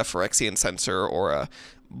deal with a Phyrexian Censor or a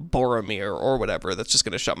Boromir or whatever that's just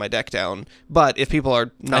going to shut my deck down. But if people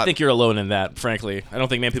are not... I think you're alone in that, frankly. I don't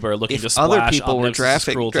think many people are looking to If splash other people were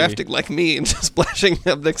Obnixis' drafting like me and just splashing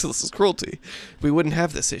Obnixis' cruelty, we wouldn't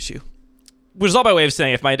have this issue. Which is all by way of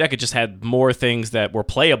saying if my deck had just had more things that were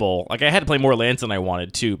playable, like I had to play more lands than I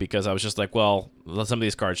wanted to, because I was just like, well, some of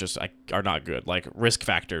these cards just are not good. Like Risk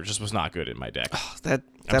Factor just was not good in my deck. Oh, that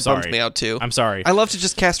bums me out too. I'm sorry. I love to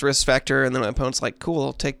just cast Risk Factor, and then my opponent's like, cool,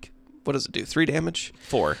 I'll take, what does it do, 3 damage?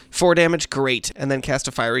 4. 4 damage, great. And then cast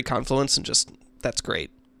a Fiery Confluence, and just, that's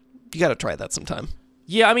great. You gotta try that sometime.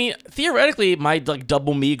 Yeah, I mean, theoretically, my like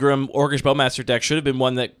double Megrim Orcish Bowmaster deck should have been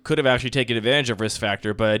one that could have actually taken advantage of Risk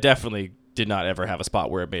Factor, but I definitely did not ever have a spot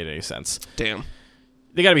where it made any sense. Damn.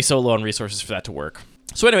 They gotta be so low on resources for that to work.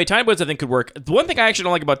 So anyway, Tiny Bones I think could work. The one thing I actually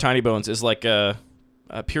don't like about Tiny Bones is like purely...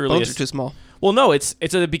 Bones are too small. Well, no, it's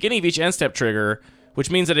at the beginning of each end step trigger, which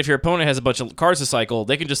means that if your opponent has a bunch of cards to cycle,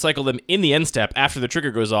 they can just cycle them in the end step after the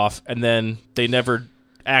trigger goes off, and then they never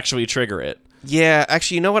actually trigger it. Yeah,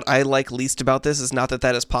 actually, you know what I like least about this is not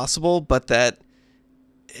that is possible, but that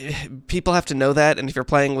people have to know that, and if you're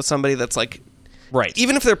playing with somebody that's like... Right.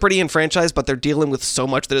 Even if they're pretty enfranchised, but they're dealing with so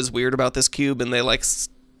much that is weird about this cube, and they like...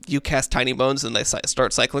 You cast Tiny Bones, and they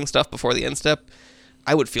start cycling stuff before the end step,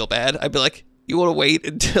 I would feel bad. I'd be like, you want to wait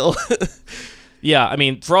until... Yeah, I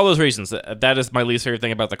mean, for all those reasons, that is my least favorite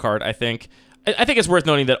thing about the card, I think. I think it's worth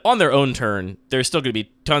noting that on their own turn, there's still going to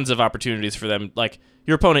be tons of opportunities for them. Like,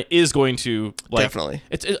 your opponent is going to... like, Definitely.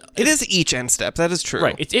 It is each end step. That is true.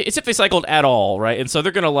 Right. It's if they cycled at all, right? And so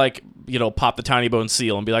they're going to, like, pop the Tiny Bone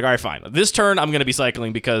seal and be like, all right, fine. This turn, I'm going to be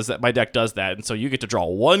cycling because my deck does that. And so you get to draw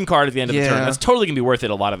one card at the end of the turn. That's totally going to be worth it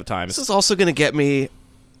a lot of the time. This is also going to get me...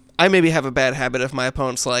 I maybe have a bad habit if my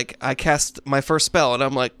opponent's like, I cast my first spell, and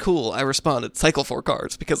I'm like, cool, I responded, cycle 4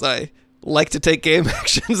 cards, because I like to take game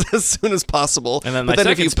actions as soon as possible. And then but then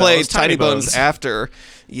if you play Tiny Bones after,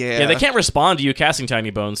 yeah, they can't respond to you casting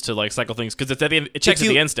Tiny Bones to like cycle things, because it's at the end, it checks at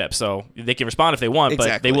the end step, so they can respond if they want,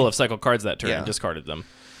 but they will have cycled cards that turn and discarded them.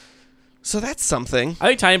 So that's something. I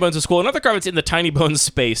think Tiny Bones is cool. Another card that's in the Tiny Bones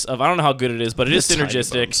space of, I don't know how good it is, but it is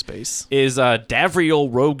synergistic, space. Is Davriel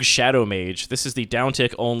Rogue Shadow Mage. This is the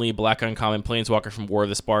downtick only black uncommon planeswalker from War of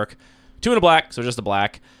the Spark. 2 and a black, so just a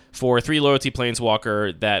black, for 3 loyalty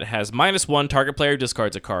planeswalker that has -1, target player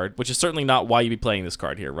discards a card, which is certainly not why you'd be playing this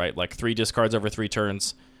card here, right? Like 3 discards over 3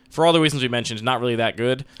 turns. For all the reasons we mentioned, not really that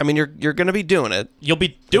good. I mean, you're going to be doing it. You'll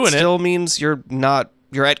be doing it. It still means you're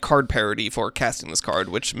at card parity for casting this card,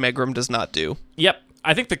 which Megrim does not do. Yep.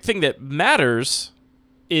 I think the thing that matters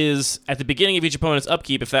is at the beginning of each opponent's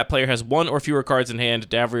upkeep, if that player has 1 or fewer cards in hand,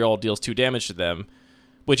 Davriel deals 2 damage to them,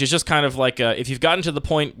 which is just kind of like if you've gotten to the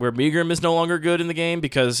point where Megrim is no longer good in the game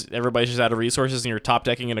because everybody's just out of resources and you're top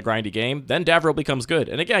decking in a grindy game, then Davriel becomes good.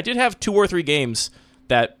 And again, I did have 2 or 3 games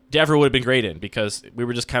that Davriel would have been great in because we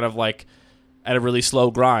were just kind of like at a really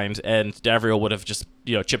slow grind, and Davriel would have just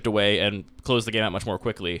chipped away and closed the game out much more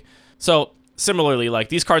quickly. So similarly, like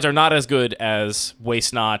these cards are not as good as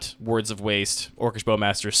Waste Not, Words of Waste, Orcish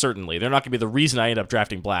Bowmaster. Certainly, they're not going to be the reason I end up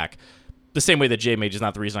drafting black. The same way that Jade Mage is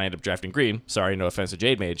not the reason I end up drafting green. Sorry, no offense to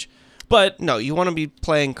Jade Mage, but no, you want to be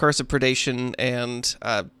playing Curse of Predation and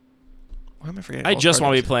why am I forgetting? I just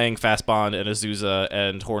want to be playing Fast Bond and Azusa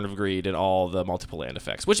and Horn of Greed and all the multiple land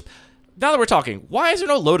effects. Which, now that we're talking, why is there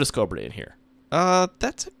no Lotus Cobra in here?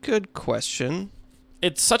 That's a good question.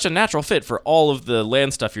 It's such a natural fit for all of the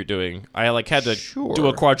land stuff you're doing. I had to do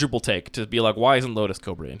a quadruple take to be like, why isn't Lotus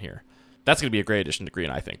Cobra in here? That's going to be a great addition to green,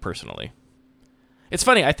 I think, personally. It's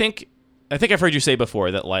funny, I think I've heard you say before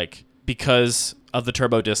that, like, because of the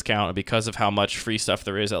turbo discount and because of how much free stuff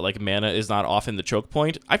there is, that, like, mana is not often the choke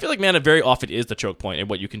point. I feel like mana very often is the choke point in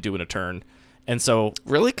what you can do in a turn. And so...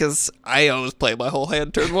 Really? Because I always play my whole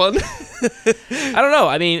hand turn 1. I don't know.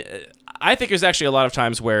 I mean... I think there's actually a lot of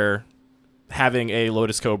times where having a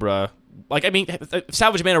Lotus Cobra, like, I mean,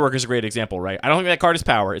 Salvage Mana Worker is a great example, right? I don't think that card is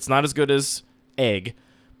power. It's not as good as Egg,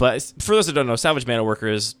 but for those that don't know, Salvage Mana Worker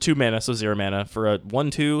is 2 mana, so 0 mana for a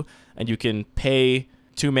 1/2, and you can pay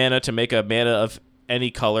 2 mana to make a mana of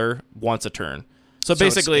any color once a turn. So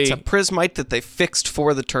basically... It's a Prismite that they fixed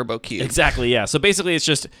for the Turbo Cube. Exactly, yeah. So basically it's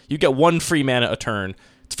just, you get 1 free mana a turn.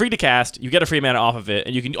 It's free to cast, you get a free mana off of it,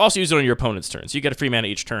 and you can also use it on your opponent's turn, so you get a free mana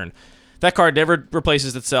each turn. That card never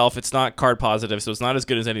replaces itself. It's not card positive, so it's not as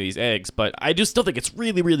good as any of these eggs. But I do still think it's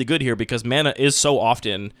really, really good here because mana is so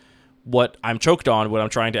often what I'm choked on when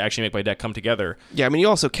I'm trying to actually make my deck come together. Yeah, I mean, you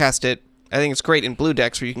also cast it. I think it's great in blue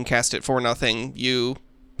decks where you can cast it for nothing. You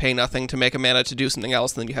pay nothing to make a mana to do something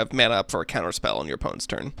else, and then you have mana up for a counter spell on your opponent's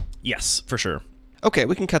turn. Yes, for sure. Okay,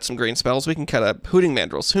 we can cut some green spells. We can cut up Hooting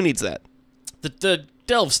Mandrills. Who needs that? The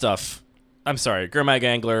delve stuff. I'm sorry, Gurmag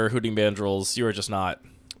Angler, Hooting Mandrills, you are just not...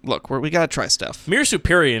 look, we got to try stuff. Mir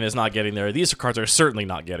Superior is not getting there. These cards are certainly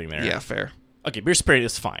not getting there. Yeah, fair. Okay, Mir Superior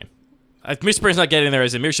is fine. Mir Superior is not getting there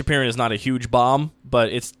as in Mir Superior is not a huge bomb, but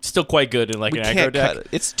it's still quite good in like an aggro deck. Cut it.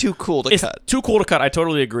 It's too cool to cut. Too cool to cut, I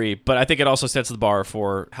totally agree, but I think it also sets the bar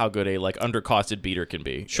for how good a like undercosted beater can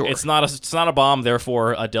be. Sure. It's not a bomb,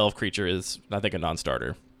 therefore a Delve creature is, I think, a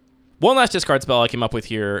non-starter. One last discard spell I came up with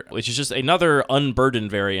here, which is just another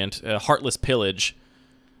unburdened variant, Heartless Pillage,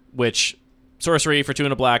 which sorcery for 2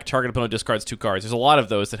 and a black, target opponent discards 2 cards. There's a lot of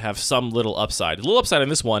those that have some little upside. The little upside on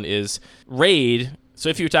this one is raid. So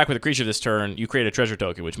if you attack with a creature this turn, you create a treasure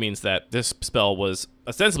token, which means that this spell was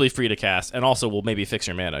ostensibly free to cast and also will maybe fix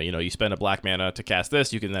your mana. You know, you spend a black mana to cast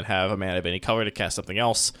this, you can then have a mana of any color to cast something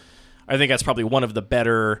else. I think that's probably one of the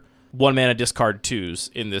better 1-mana discard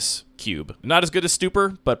 2s in this cube. Not as good as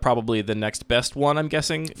Stupor, but probably the next best one, I'm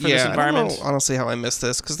guessing, for this environment. I don't know, honestly, how I missed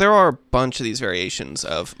this, because there are a bunch of these variations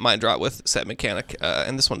of Mind Rot with set mechanic,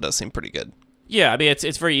 and this one does seem pretty good. Yeah, I mean,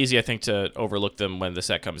 it's very easy, I think, to overlook them when the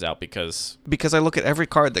set comes out because I look at every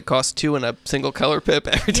card that costs 2 and a single color pip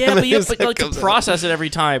every time. Yeah, but you have to, like, to process it every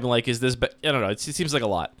time. Like, is this? I don't know. It seems like a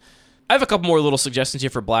lot. I have a couple more little suggestions here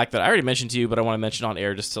for black that I already mentioned to you, but I want to mention on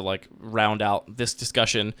air just to like round out this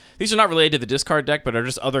discussion. These are not related to the discard deck, but are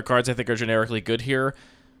just other cards I think are generically good here.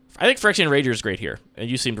 I think Phyrexian Rager is great here, and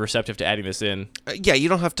you seemed receptive to adding this in. Yeah, you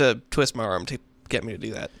don't have to twist my arm to get me to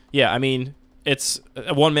do that. Yeah, I mean, it's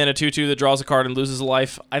a 1-mana 2/2 that draws a card and loses a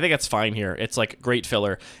life. I think that's fine here. It's like great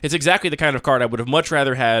filler. It's exactly the kind of card I would have much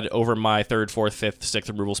rather had over my 3rd, 4th, 5th, 6th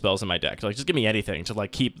removal spells in my deck. Like, just give me anything to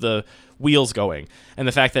like keep the wheels going. And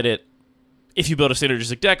the fact that if you build a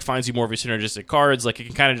synergistic deck, finds you more of your synergistic cards, like it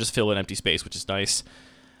can kind of just fill an empty space, which is nice.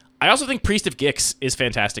 I also think Priest of Gix is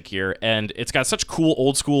fantastic here, and it's got such cool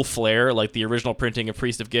old school flair. Like the original printing of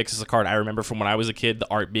Priest of Gix is a card I remember from when I was a kid, the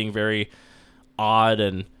art being very odd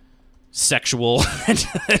and sexual.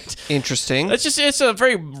 Interesting. It's a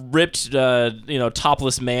very ripped,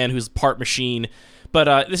 topless man who's part machine.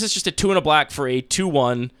 But this is just a 2 and a black for a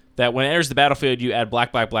 2/1 that when it enters the battlefield, you add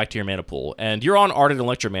black to your mana pool. And you're on Ardent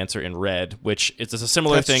Electromancer in red, which is a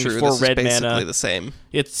similar thing true. for this red is mana. basically the same.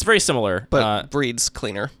 It's very similar. But reads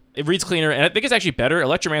cleaner. It reads cleaner, and I think it's actually better.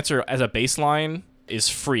 Electromancer as a baseline is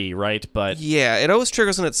free, right? But yeah, it always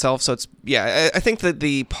triggers on itself, so it's... Yeah, I think that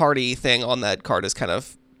the party thing on that card is kind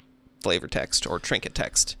of flavor text or trinket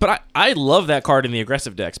text. But I love that card in the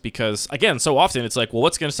aggressive decks because, again, so often it's like, well,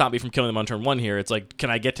 what's going to stop me from killing them on turn 1 here? It's like, can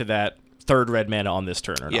I get to that 3rd red mana on this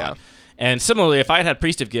turn or not? And similarly, if I had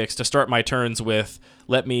Priest of Gix to start my turns with,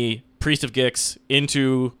 let me Priest of Gix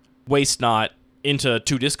into Waste Not into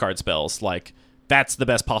 2 discard spells, like, that's the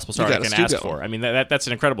best possible start I can ask for. I mean, that's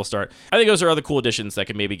an incredible start. I think those are other cool additions that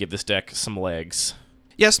could maybe give this deck some legs.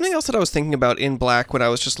 Yeah, something else that I was thinking about in black when I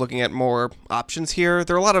was just looking at more options here,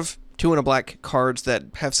 there are a lot of 2 and a black cards that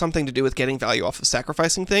have something to do with getting value off of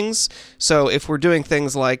sacrificing things. So if we're doing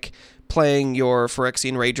things like playing your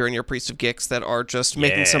Phyrexian Rager and your Priest of Gix that are just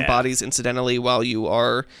making some bodies incidentally while you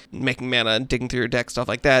are making mana and digging through your deck, stuff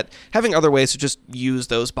like that, having other ways to just use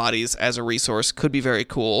those bodies as a resource could be very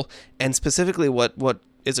cool. And specifically what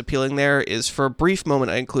is appealing there is, for a brief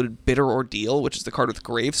moment, I included Bitter Ordeal, which is the card with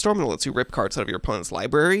Gravestorm, and it lets you rip cards out of your opponent's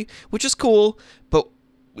library, which is cool, but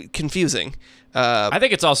confusing. I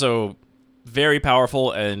think it's also very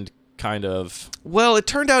powerful and kind of... Well, it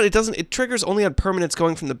turned out it triggers only on permanents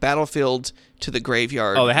going from the battlefield to the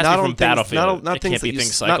graveyard. Oh, it has to be from battlefield. Not it things can't be that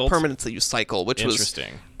things cycled? Not permanents that you cycle, which was...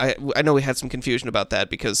 Interesting. I know we had some confusion about that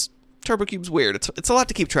because Turbo Cube's weird. It's a lot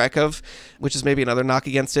to keep track of, which is maybe another knock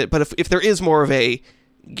against it. But if there is more of a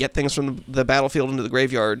get things from the battlefield into the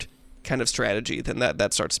graveyard kind of strategy, then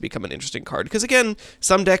that starts to become an interesting card. Because again,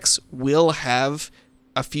 some decks will have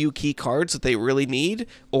a few key cards that they really need,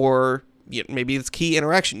 or maybe it's key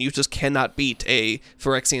interaction. You just cannot beat a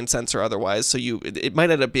Phyrexian Sense or otherwise, so it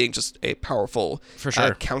might end up being just a powerful for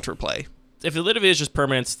sure counterplay. If it literally is just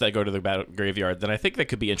permanents that go to the graveyard, then I think that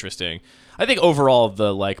could be interesting. I think overall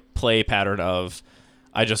the like play pattern of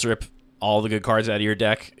I just rip all the good cards out of your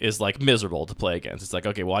deck is like miserable to play against. It's like,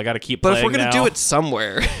 okay, well, I got to keep playing. But if we're going to do it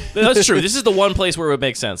somewhere. That's true. This is the one place where it would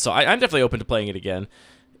make sense. So I'm definitely open to playing it again.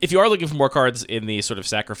 If you are looking for more cards in the sort of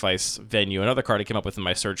sacrifice venue, another card I came up with in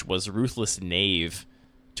my search was Ruthless Knave.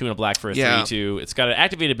 2 and a black for a 3/2. It's got an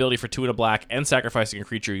activate ability for 2 and a black, and sacrificing a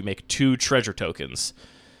creature, you make 2 treasure tokens.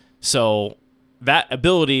 So that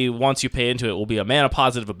ability, once you pay into it, will be a mana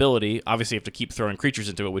positive ability. Obviously, you have to keep throwing creatures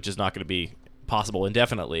into it, which is not going to be possible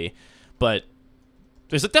indefinitely. But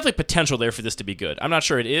there's definitely potential there for this to be good. I'm not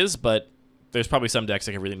sure it is, but there's probably some decks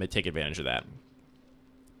that can really take advantage of that.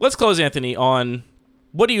 Let's close, Anthony, on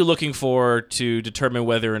what are you looking for to determine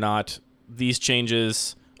whether or not these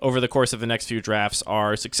changes over the course of the next few drafts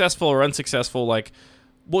are successful or unsuccessful, like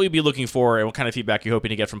what will you be looking for and what kind of feedback you're hoping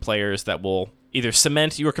to get from players that will either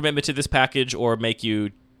cement your commitment to this package or make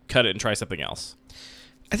you cut it and try something else?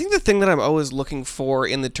 I think the thing that I'm always looking for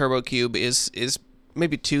in the Turbo Cube is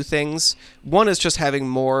maybe two things. One is just having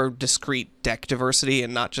more discrete deck diversity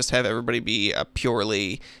and not just have everybody be a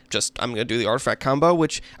purely just, I'm going to do the artifact combo,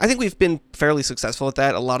 which I think we've been fairly successful at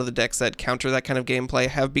that. A lot of the decks that counter that kind of gameplay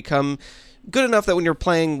have become good enough that when you're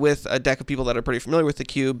playing with a deck of people that are pretty familiar with the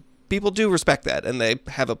cube, people do respect that and they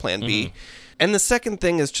have a plan B. Mm-hmm. And the second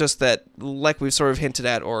thing is just that, like we've sort of hinted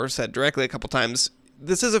at or said directly a couple times,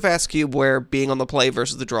 this is a fast cube where being on the play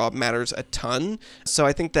versus the draw matters a ton. So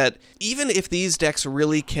I think that even if these decks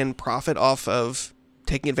really can profit off of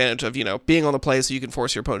taking advantage of, being on the play so you can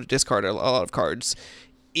force your opponent to discard a lot of cards,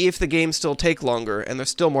 if the games still take longer and there's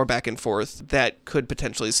still more back and forth, that could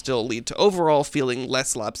potentially still lead to overall feeling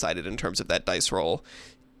less lopsided in terms of that dice roll,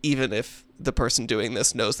 even if the person doing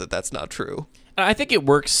this knows that that's not true. I think it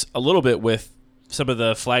works a little bit with some of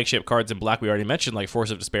the flagship cards in Black we already mentioned, like Force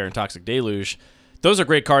of Despair and Toxic Deluge. Those are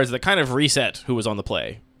great cards that kind of reset who was on the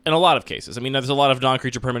play in a lot of cases. I mean, there's a lot of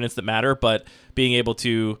non-creature permanents that matter, but being able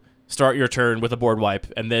to start your turn with a board wipe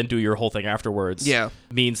and then do your whole thing afterwards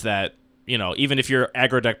means that, even if your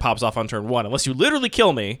aggro deck pops off on turn 1, unless you literally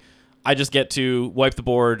kill me, I just get to wipe the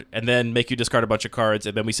board and then make you discard a bunch of cards,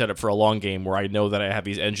 and then we set up for a long game where I know that I have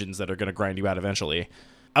these engines that are going to grind you out eventually.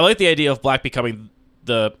 I like the idea of Black becoming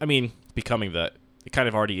it kind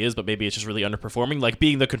of already is, but maybe it's just really underperforming, like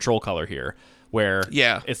being the control color here, where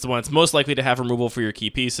it's the one that's most likely to have removal for your key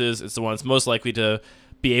pieces. It's the one that's most likely to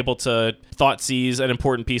be able to thought seize an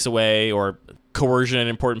important piece away or coercion an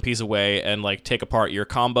important piece away and like take apart your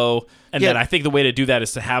combo. And then I think the way to do that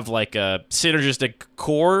is to have like a synergistic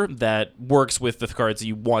core that works with the cards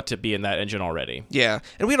you want to be in that engine already. Yeah.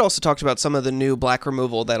 And we had also talked about some of the new Black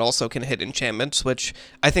removal that also can hit enchantments, which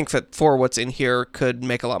I think that for what's in here could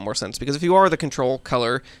make a lot more sense, because if you are the control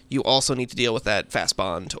color, you also need to deal with that fast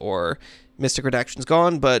bond or Mystic Redaction's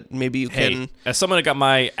gone, but maybe you can... as someone that got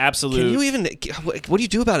my absolute... Can you even... What do you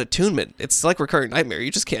do about attunement? It's like Recurring Nightmare. You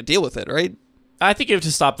just can't deal with it, right? I think you have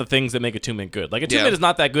to stop the things that make attunement good. Like, attunement is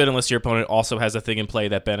not that good unless your opponent also has a thing in play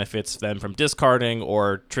that benefits them from discarding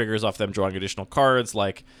or triggers off them drawing additional cards.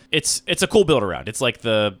 Like, it's a cool build around. It's like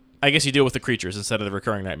I guess you deal with the creatures instead of the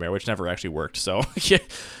Recurring Nightmare, which never actually worked, so... yeah.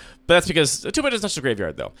 But that's because attunement is not a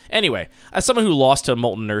graveyard, though. Anyway, as someone who lost to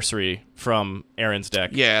Molten Nursery from Aaron's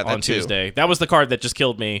deck on Tuesday, that was the card that just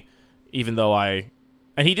killed me, even though And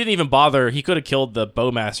he didn't even bother. He could have killed the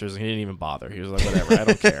Bowmasters, and he didn't even bother. He was like, whatever, I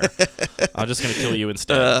don't care. I'm just going to kill you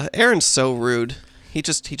instead. Aaron's so rude. He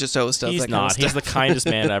just always does He's that not. kind of stuff. He's the kindest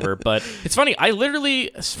man ever. But it's funny. I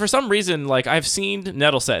literally, for some reason, like I've seen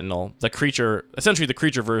Nettle Sentinel, essentially the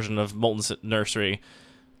creature version of Molten Nursery,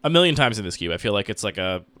 a million times in this cube. I feel like it's like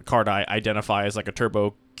a card I identify as like a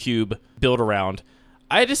turbo cube build around.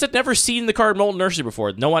 I just had never seen the card Molten Nursery before.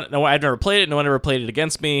 I'd never played it. No one ever played it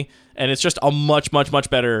against me, and it's just a much, much, much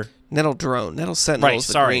better. Nettle Drone. Nettle Sentinel is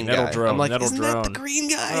the green Nettle guy. Drone. I'm like, Nettle isn't Drone. that the green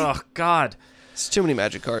guy? Oh God, it's too many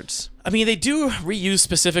Magic cards. I mean, they do reuse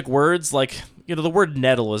specific words, like the word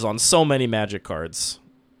nettle is on so many Magic cards,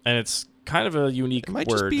 and it's kind of a unique word. It might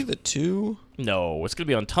just be the 2. No, it's gonna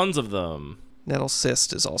be on tons of them. Nettle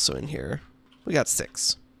Cyst is also in here. We got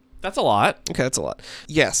 6. That's a lot. Okay, that's a lot.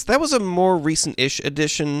 Yes, that was a more recent-ish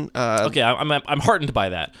edition. Okay, I'm heartened by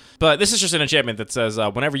that. But this is just an enchantment that says,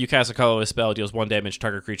 whenever you cast a colorless spell, it deals 1 damage to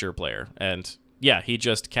target creature or player. And, yeah, he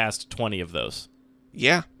just cast 20 of those.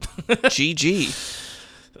 Yeah. GG.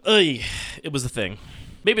 It was a thing.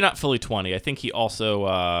 Maybe not fully 20. I think he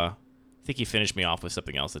also, he finished me off with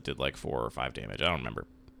something else that did like 4 or 5 damage. I don't remember.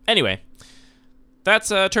 Anyway,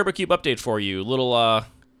 that's a Turbo Cube update for you. Little,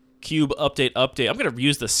 Cube update. I'm going to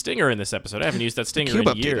use the stinger in this episode. I haven't used that stinger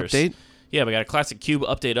in years. Update. Yeah, we got a classic Cube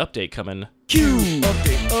update coming. Cube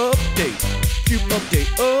update. Cube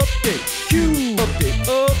update. Cube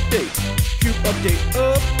update. Cube update.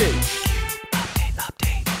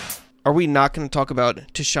 Are we not going to talk about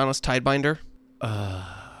Tishana's Tidebinder?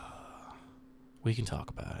 We can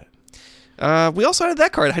talk about it. We also added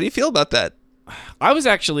that card. How do you feel about that? I was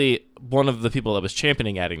actually one of the people that was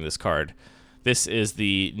championing adding this card. This is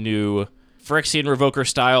the new Phyrexian Revoker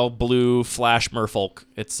style blue flash merfolk.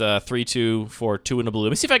 It's 3/2 for 2 and a blue.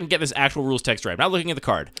 Let me see if I can get this actual rules text right. I'm not looking at the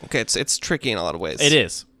card. Okay, it's tricky in a lot of ways. It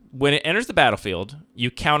is. When it enters the battlefield,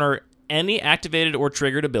 you counter any activated or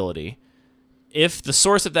triggered ability if the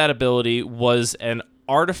source of that ability was an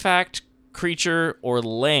artifact, creature, or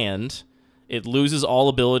land. It loses all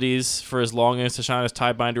abilities for as long as Tishana's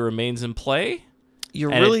Tidebinder remains in play.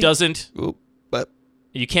 It doesn't...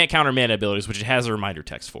 You can't counter mana abilities, which it has a reminder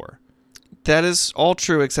text for. That is all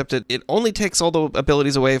true, except it only takes all the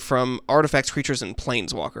abilities away from artifacts, creatures, and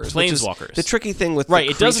planeswalkers. Which is the tricky thing with right.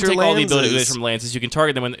 The it doesn't take all the abilities away is, from lands. Is you can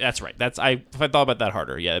target them when. That's right. If I thought about that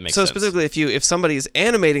harder, yeah, it makes so sense. So specifically, if somebody's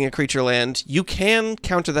animating a creature land, you can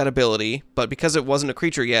counter that ability, but because it wasn't a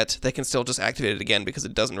creature yet, they can still just activate it again because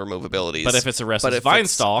it doesn't remove abilities. But if it's a Restless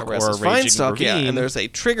Vinestalk or a Raging Ravine, yeah, and there's a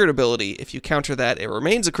triggered ability, if you counter that, it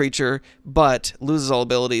remains a creature, but loses all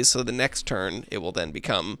abilities. So the next turn, it will then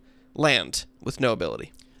become land with no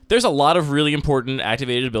ability. There's a lot of really important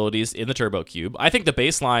activated abilities in the Turbo Cube. I think the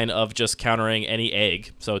baseline of just countering any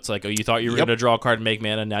egg, so it's like, oh, you thought you were going to draw a card and make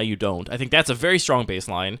mana, now you don't. I think that's a very strong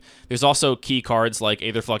baseline. There's also key cards like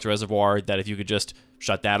Aetherflux Reservoir that if you could just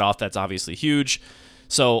shut that off, that's obviously huge.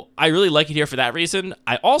 So I really like it here for that reason.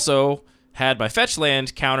 I also had my fetch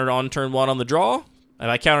land countered on turn 1 on the draw. And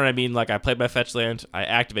by countered, I mean like I played my fetch land, I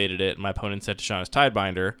activated it, and my opponent said to Shana's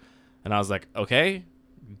Tidebinder, and I was like, okay,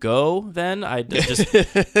 go then. I just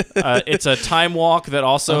it's a time walk that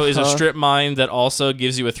also is a strip mine that also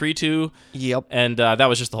gives you a 3/2. Yep. And that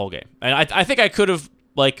was just the whole game. And I think I could have,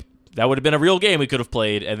 like, that would have been a real game we could have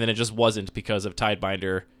played, and then it just wasn't because of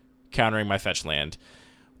Tidebinder countering my fetch land,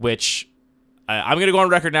 which I'm going to go on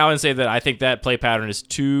record now and say that I think that play pattern is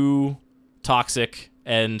too toxic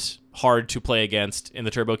and hard to play against in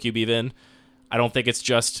the Turbo Cube even. I don't think it's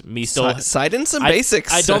just me still... Cite in some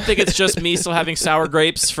basics. I don't think it's just me still having sour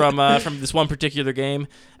grapes from this one particular game.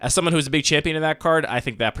 As someone who's a big champion of that card, I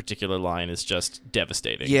think that particular line is just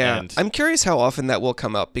devastating. Yeah, and I'm curious how often that will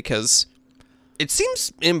come up, because it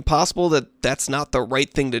seems impossible that that's not the right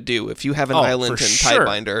thing to do if you have an island in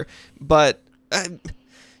Tidebinder. But,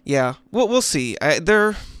 yeah, we'll see.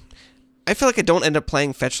 I feel like I don't end up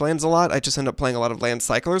playing fetch lands a lot. I just end up playing a lot of land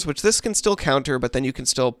cyclers, which this can still counter, but then you can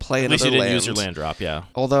still play another land. At least you didn't use your land drop, yeah.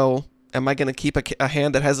 Although, am I going to keep a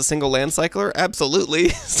hand that has a single land cycler? Absolutely.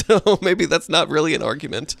 So maybe that's not really an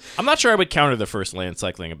argument. I'm not sure I would counter the first land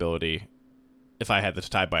cycling ability if I had the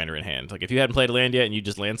Tidebinder in hand. Like, if you hadn't played a land yet and you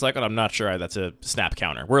just land cycled, I'm not sure that's a snap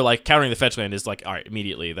counter. Where, like, countering the fetch land is like, all right,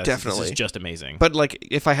 immediately. Definitely. This is just amazing. But, like,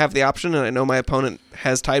 if I have the option and I know my opponent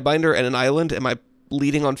has Tidebinder and an island, am I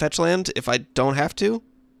leading on fetch land if I don't have to?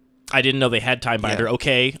 I didn't know they had Tidebinder. Yeah.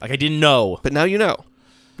 Okay. Like, I didn't know. But now you know.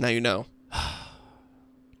 Now you know.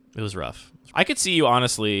 It was rough. I could see you,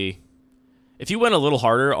 honestly, if you went a little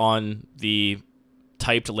harder on the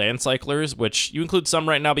typed land cyclers, which you include some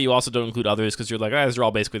right now, but you also don't include others because you're like, these are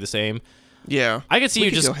all basically the same. Yeah. I could see you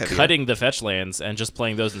just cutting the fetch lands and just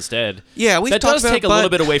playing those instead. Yeah, that does take a little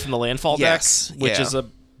bit away from the landfall deck, which is a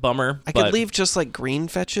bummer. I could leave just like green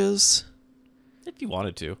fetches. If you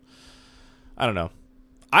wanted to. I don't know.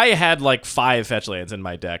 I had like 5 fetch lands in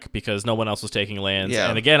my deck because no one else was taking lands. Yeah.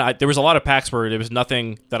 And again, there was a lot of packs where there was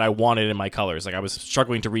nothing that I wanted in my colors. Like, I was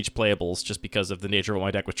struggling to reach playables just because of the nature of what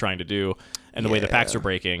my deck was trying to do and the way the packs were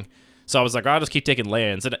breaking. So I was like, I'll just keep taking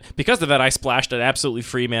lands. And because of that, I splashed an absolutely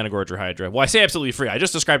free Mana Gorger Hydra. Well, I say absolutely free. I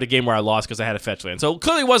just described a game where I lost because I had a fetch land. So it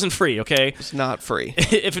clearly wasn't free, okay? It's not free.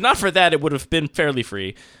 If not for that, it would have been fairly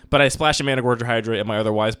free. But I splashed a Mana Gorger Hydra in my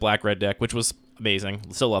otherwise black-red deck, which was amazing.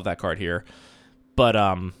 Still love that card here. But,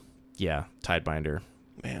 yeah, Tidebinder.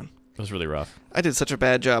 Man. It was really rough. I did such a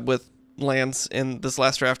bad job with lands in this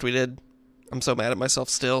last draft we did. I'm so mad at myself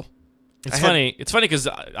still. It's funny because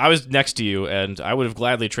I was next to you, and I would have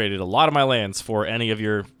gladly traded a lot of my lands for any of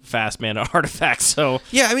your fast mana artifacts. So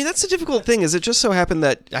yeah, I mean, that's the difficult thing. Is it just so happened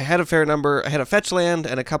that I had a fair number. I had a fetch land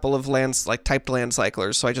and a couple of lands, like typed land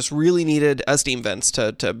cyclers. So I just really needed a Steam Vents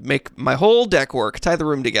to make my whole deck work, tie the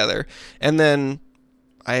room together. And then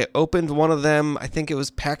I opened one of them. I think it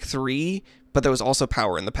was pack 3, but there was also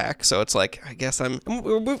power in the pack. So it's like, I guess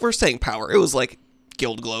we're saying power. It was like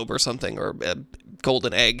Guild Globe or something, or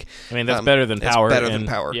Golden Egg. I mean, that's better than power. It's better than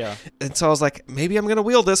power. Yeah. And so I was like, maybe I'm going to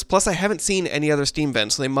wield this. Plus, I haven't seen any other Steam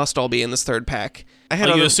Vents, so they must all be in this third pack.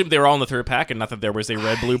 You assumed they were all in the third pack and not that there was a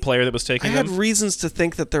red-blue player that was taking them? I had reasons to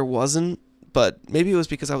think that there wasn't, but maybe it was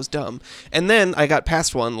because I was dumb. And then I got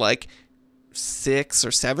past one, like, 6th or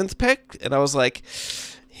 7th pick, and I was like,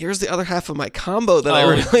 here's the other half of my combo that I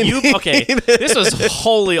really need. Okay, this was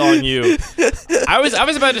wholly on you. I was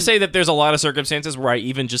about to say that there's a lot of circumstances where I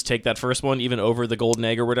even just take that first one, even over the golden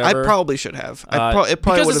egg or whatever. I probably should have. It probably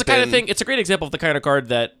because it's the kind of thing. It's a great example of the kind of card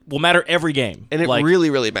that will matter every game, and it really,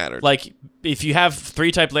 really mattered. Like, if you have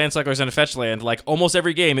 3 type land cyclers and a fetch land, like almost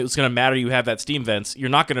every game, it's going to matter. You have that Steam Vents. You're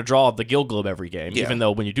not going to draw the Guild Globe every game, even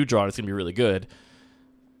though when you do draw it, it's going to be really good.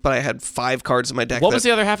 But I had 5 cards in my deck. What was the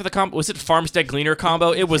other half of the combo? Was it Farmstead Gleaner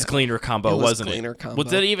combo? It was Gleaner combo, wasn't it? Gleaner combo.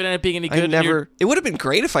 Was that even end up being any good? It would have been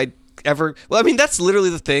great if I ever... Well, I mean, that's literally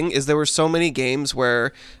the thing, is there were so many games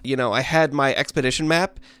where, I had my expedition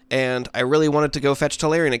map, and I really wanted to go fetch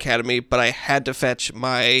Tolarian Academy, but I had to fetch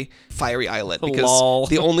my Fiery Islet, because Lol.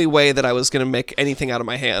 the only way that I was going to make anything out of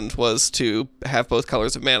my hand was to have both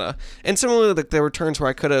colors of mana. And similarly, like, there were turns where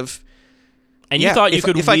I could have... And you thought you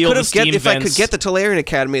could wield the Steam If Vents... I could get the Tolarian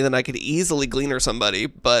Academy, then I could easily Gleaner somebody,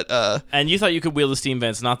 but... And you thought you could wield the Steam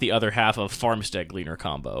Vents, not the other half of Farmstead Gleaner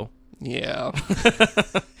combo. Yeah.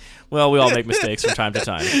 Well, we all make mistakes from time to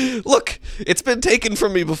time. Look, it's been taken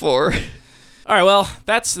from me before. All right, well,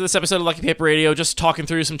 that's this episode of Lucky Paper Radio, just talking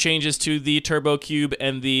through some changes to the Turbo Cube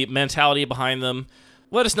and the mentality behind them.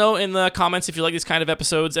 Let us know in the comments if you like these kind of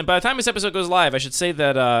episodes. And by the time this episode goes live, I should say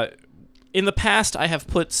that in the past, I have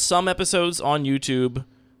put some episodes on YouTube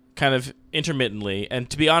kind of intermittently. And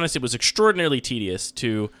to be honest, it was extraordinarily tedious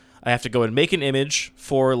I have to go and make an image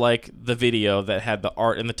for like the video that had the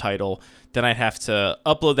art and the title. Then I'd have to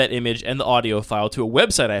upload that image and the audio file to a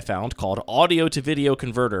website I found called Audio to Video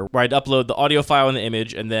Converter, where I'd upload the audio file and the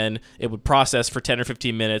image, and then it would process for 10 or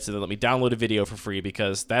 15 minutes, and then let me download a video for free,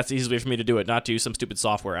 because that's the easiest way for me to do it, not to use some stupid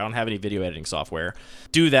software. I don't have any video editing software.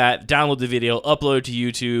 Do that, download the video, upload it to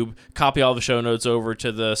YouTube, copy all the show notes over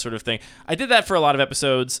to the sort of thing. I did that for a lot of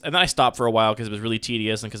episodes, and then I stopped for a while because it was really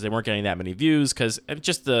tedious and because they weren't getting that many views, because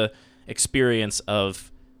just the experience of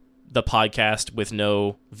the podcast with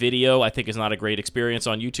no video, I think, is not a great experience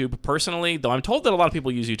on YouTube personally, though I'm told that a lot of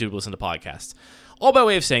people use YouTube to listen to podcasts. All by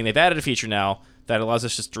way of saying they've added a feature now that allows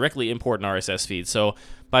us just directly import an RSS feed. So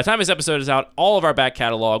by the time this episode is out, all of our back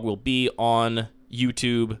catalog will be on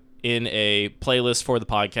YouTube in a playlist for the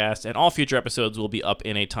podcast, and all future episodes will be up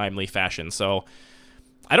in a timely fashion. So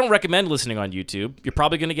I don't recommend listening on YouTube. You're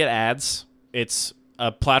probably going to get ads. It's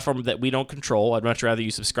a platform that we don't control. I'd much rather you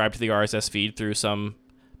subscribe to the RSS feed through some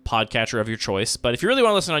podcatcher of your choice. But if you really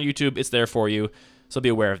want to listen on YouTube, it's there for you, so be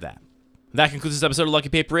aware of that. That concludes this episode of Lucky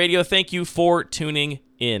Paper Radio. Thank you for tuning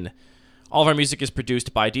in. All of our music is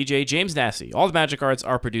produced by DJ James Nassie. All the Magic Arts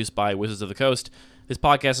are produced by Wizards of the Coast. This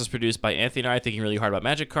podcast is produced by Anthony and I, thinking really hard about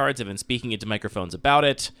Magic cards and been speaking into microphones about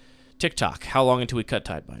it. TikTok, how long until we cut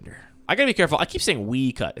Tidebinder? I gotta be careful. I keep saying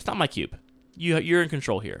we cut. It's not my cube. You're in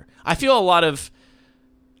control here. I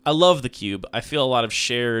love the cube. I feel a lot of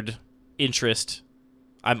shared interest.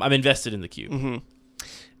 I'm invested in the cube.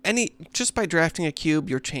 Mm-hmm. Just by drafting a cube,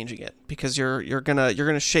 you're changing it, because you're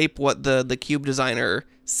gonna shape what the cube designer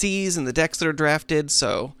sees in the decks that are drafted.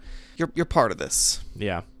 So you're part of this.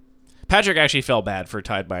 Yeah. Patrick actually felt bad for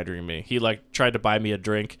Tidebindering me. He tried to buy me a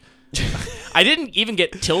drink. I didn't even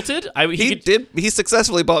get tilted. He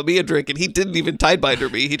successfully bought me a drink, and he didn't even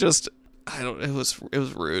Tidebinder me. He just... it was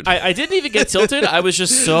rude. I didn't even get tilted. I was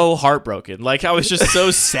just so heartbroken. I was just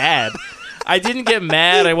so sad. I didn't get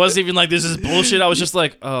mad. I wasn't even like, this is bullshit. I was just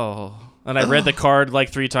like, oh. And I read the card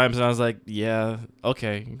 3 times, and I was like, yeah,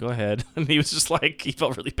 okay, go ahead. And he was just he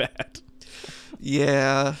felt really bad.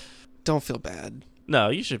 Yeah, don't feel bad. No,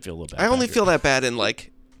 you should feel a little bad. I only feel that bad in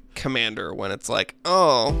Commander, when it's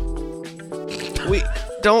oh,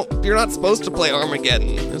 you're not supposed to play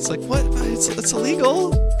Armageddon. It's what? It's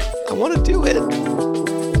illegal. I want to do it.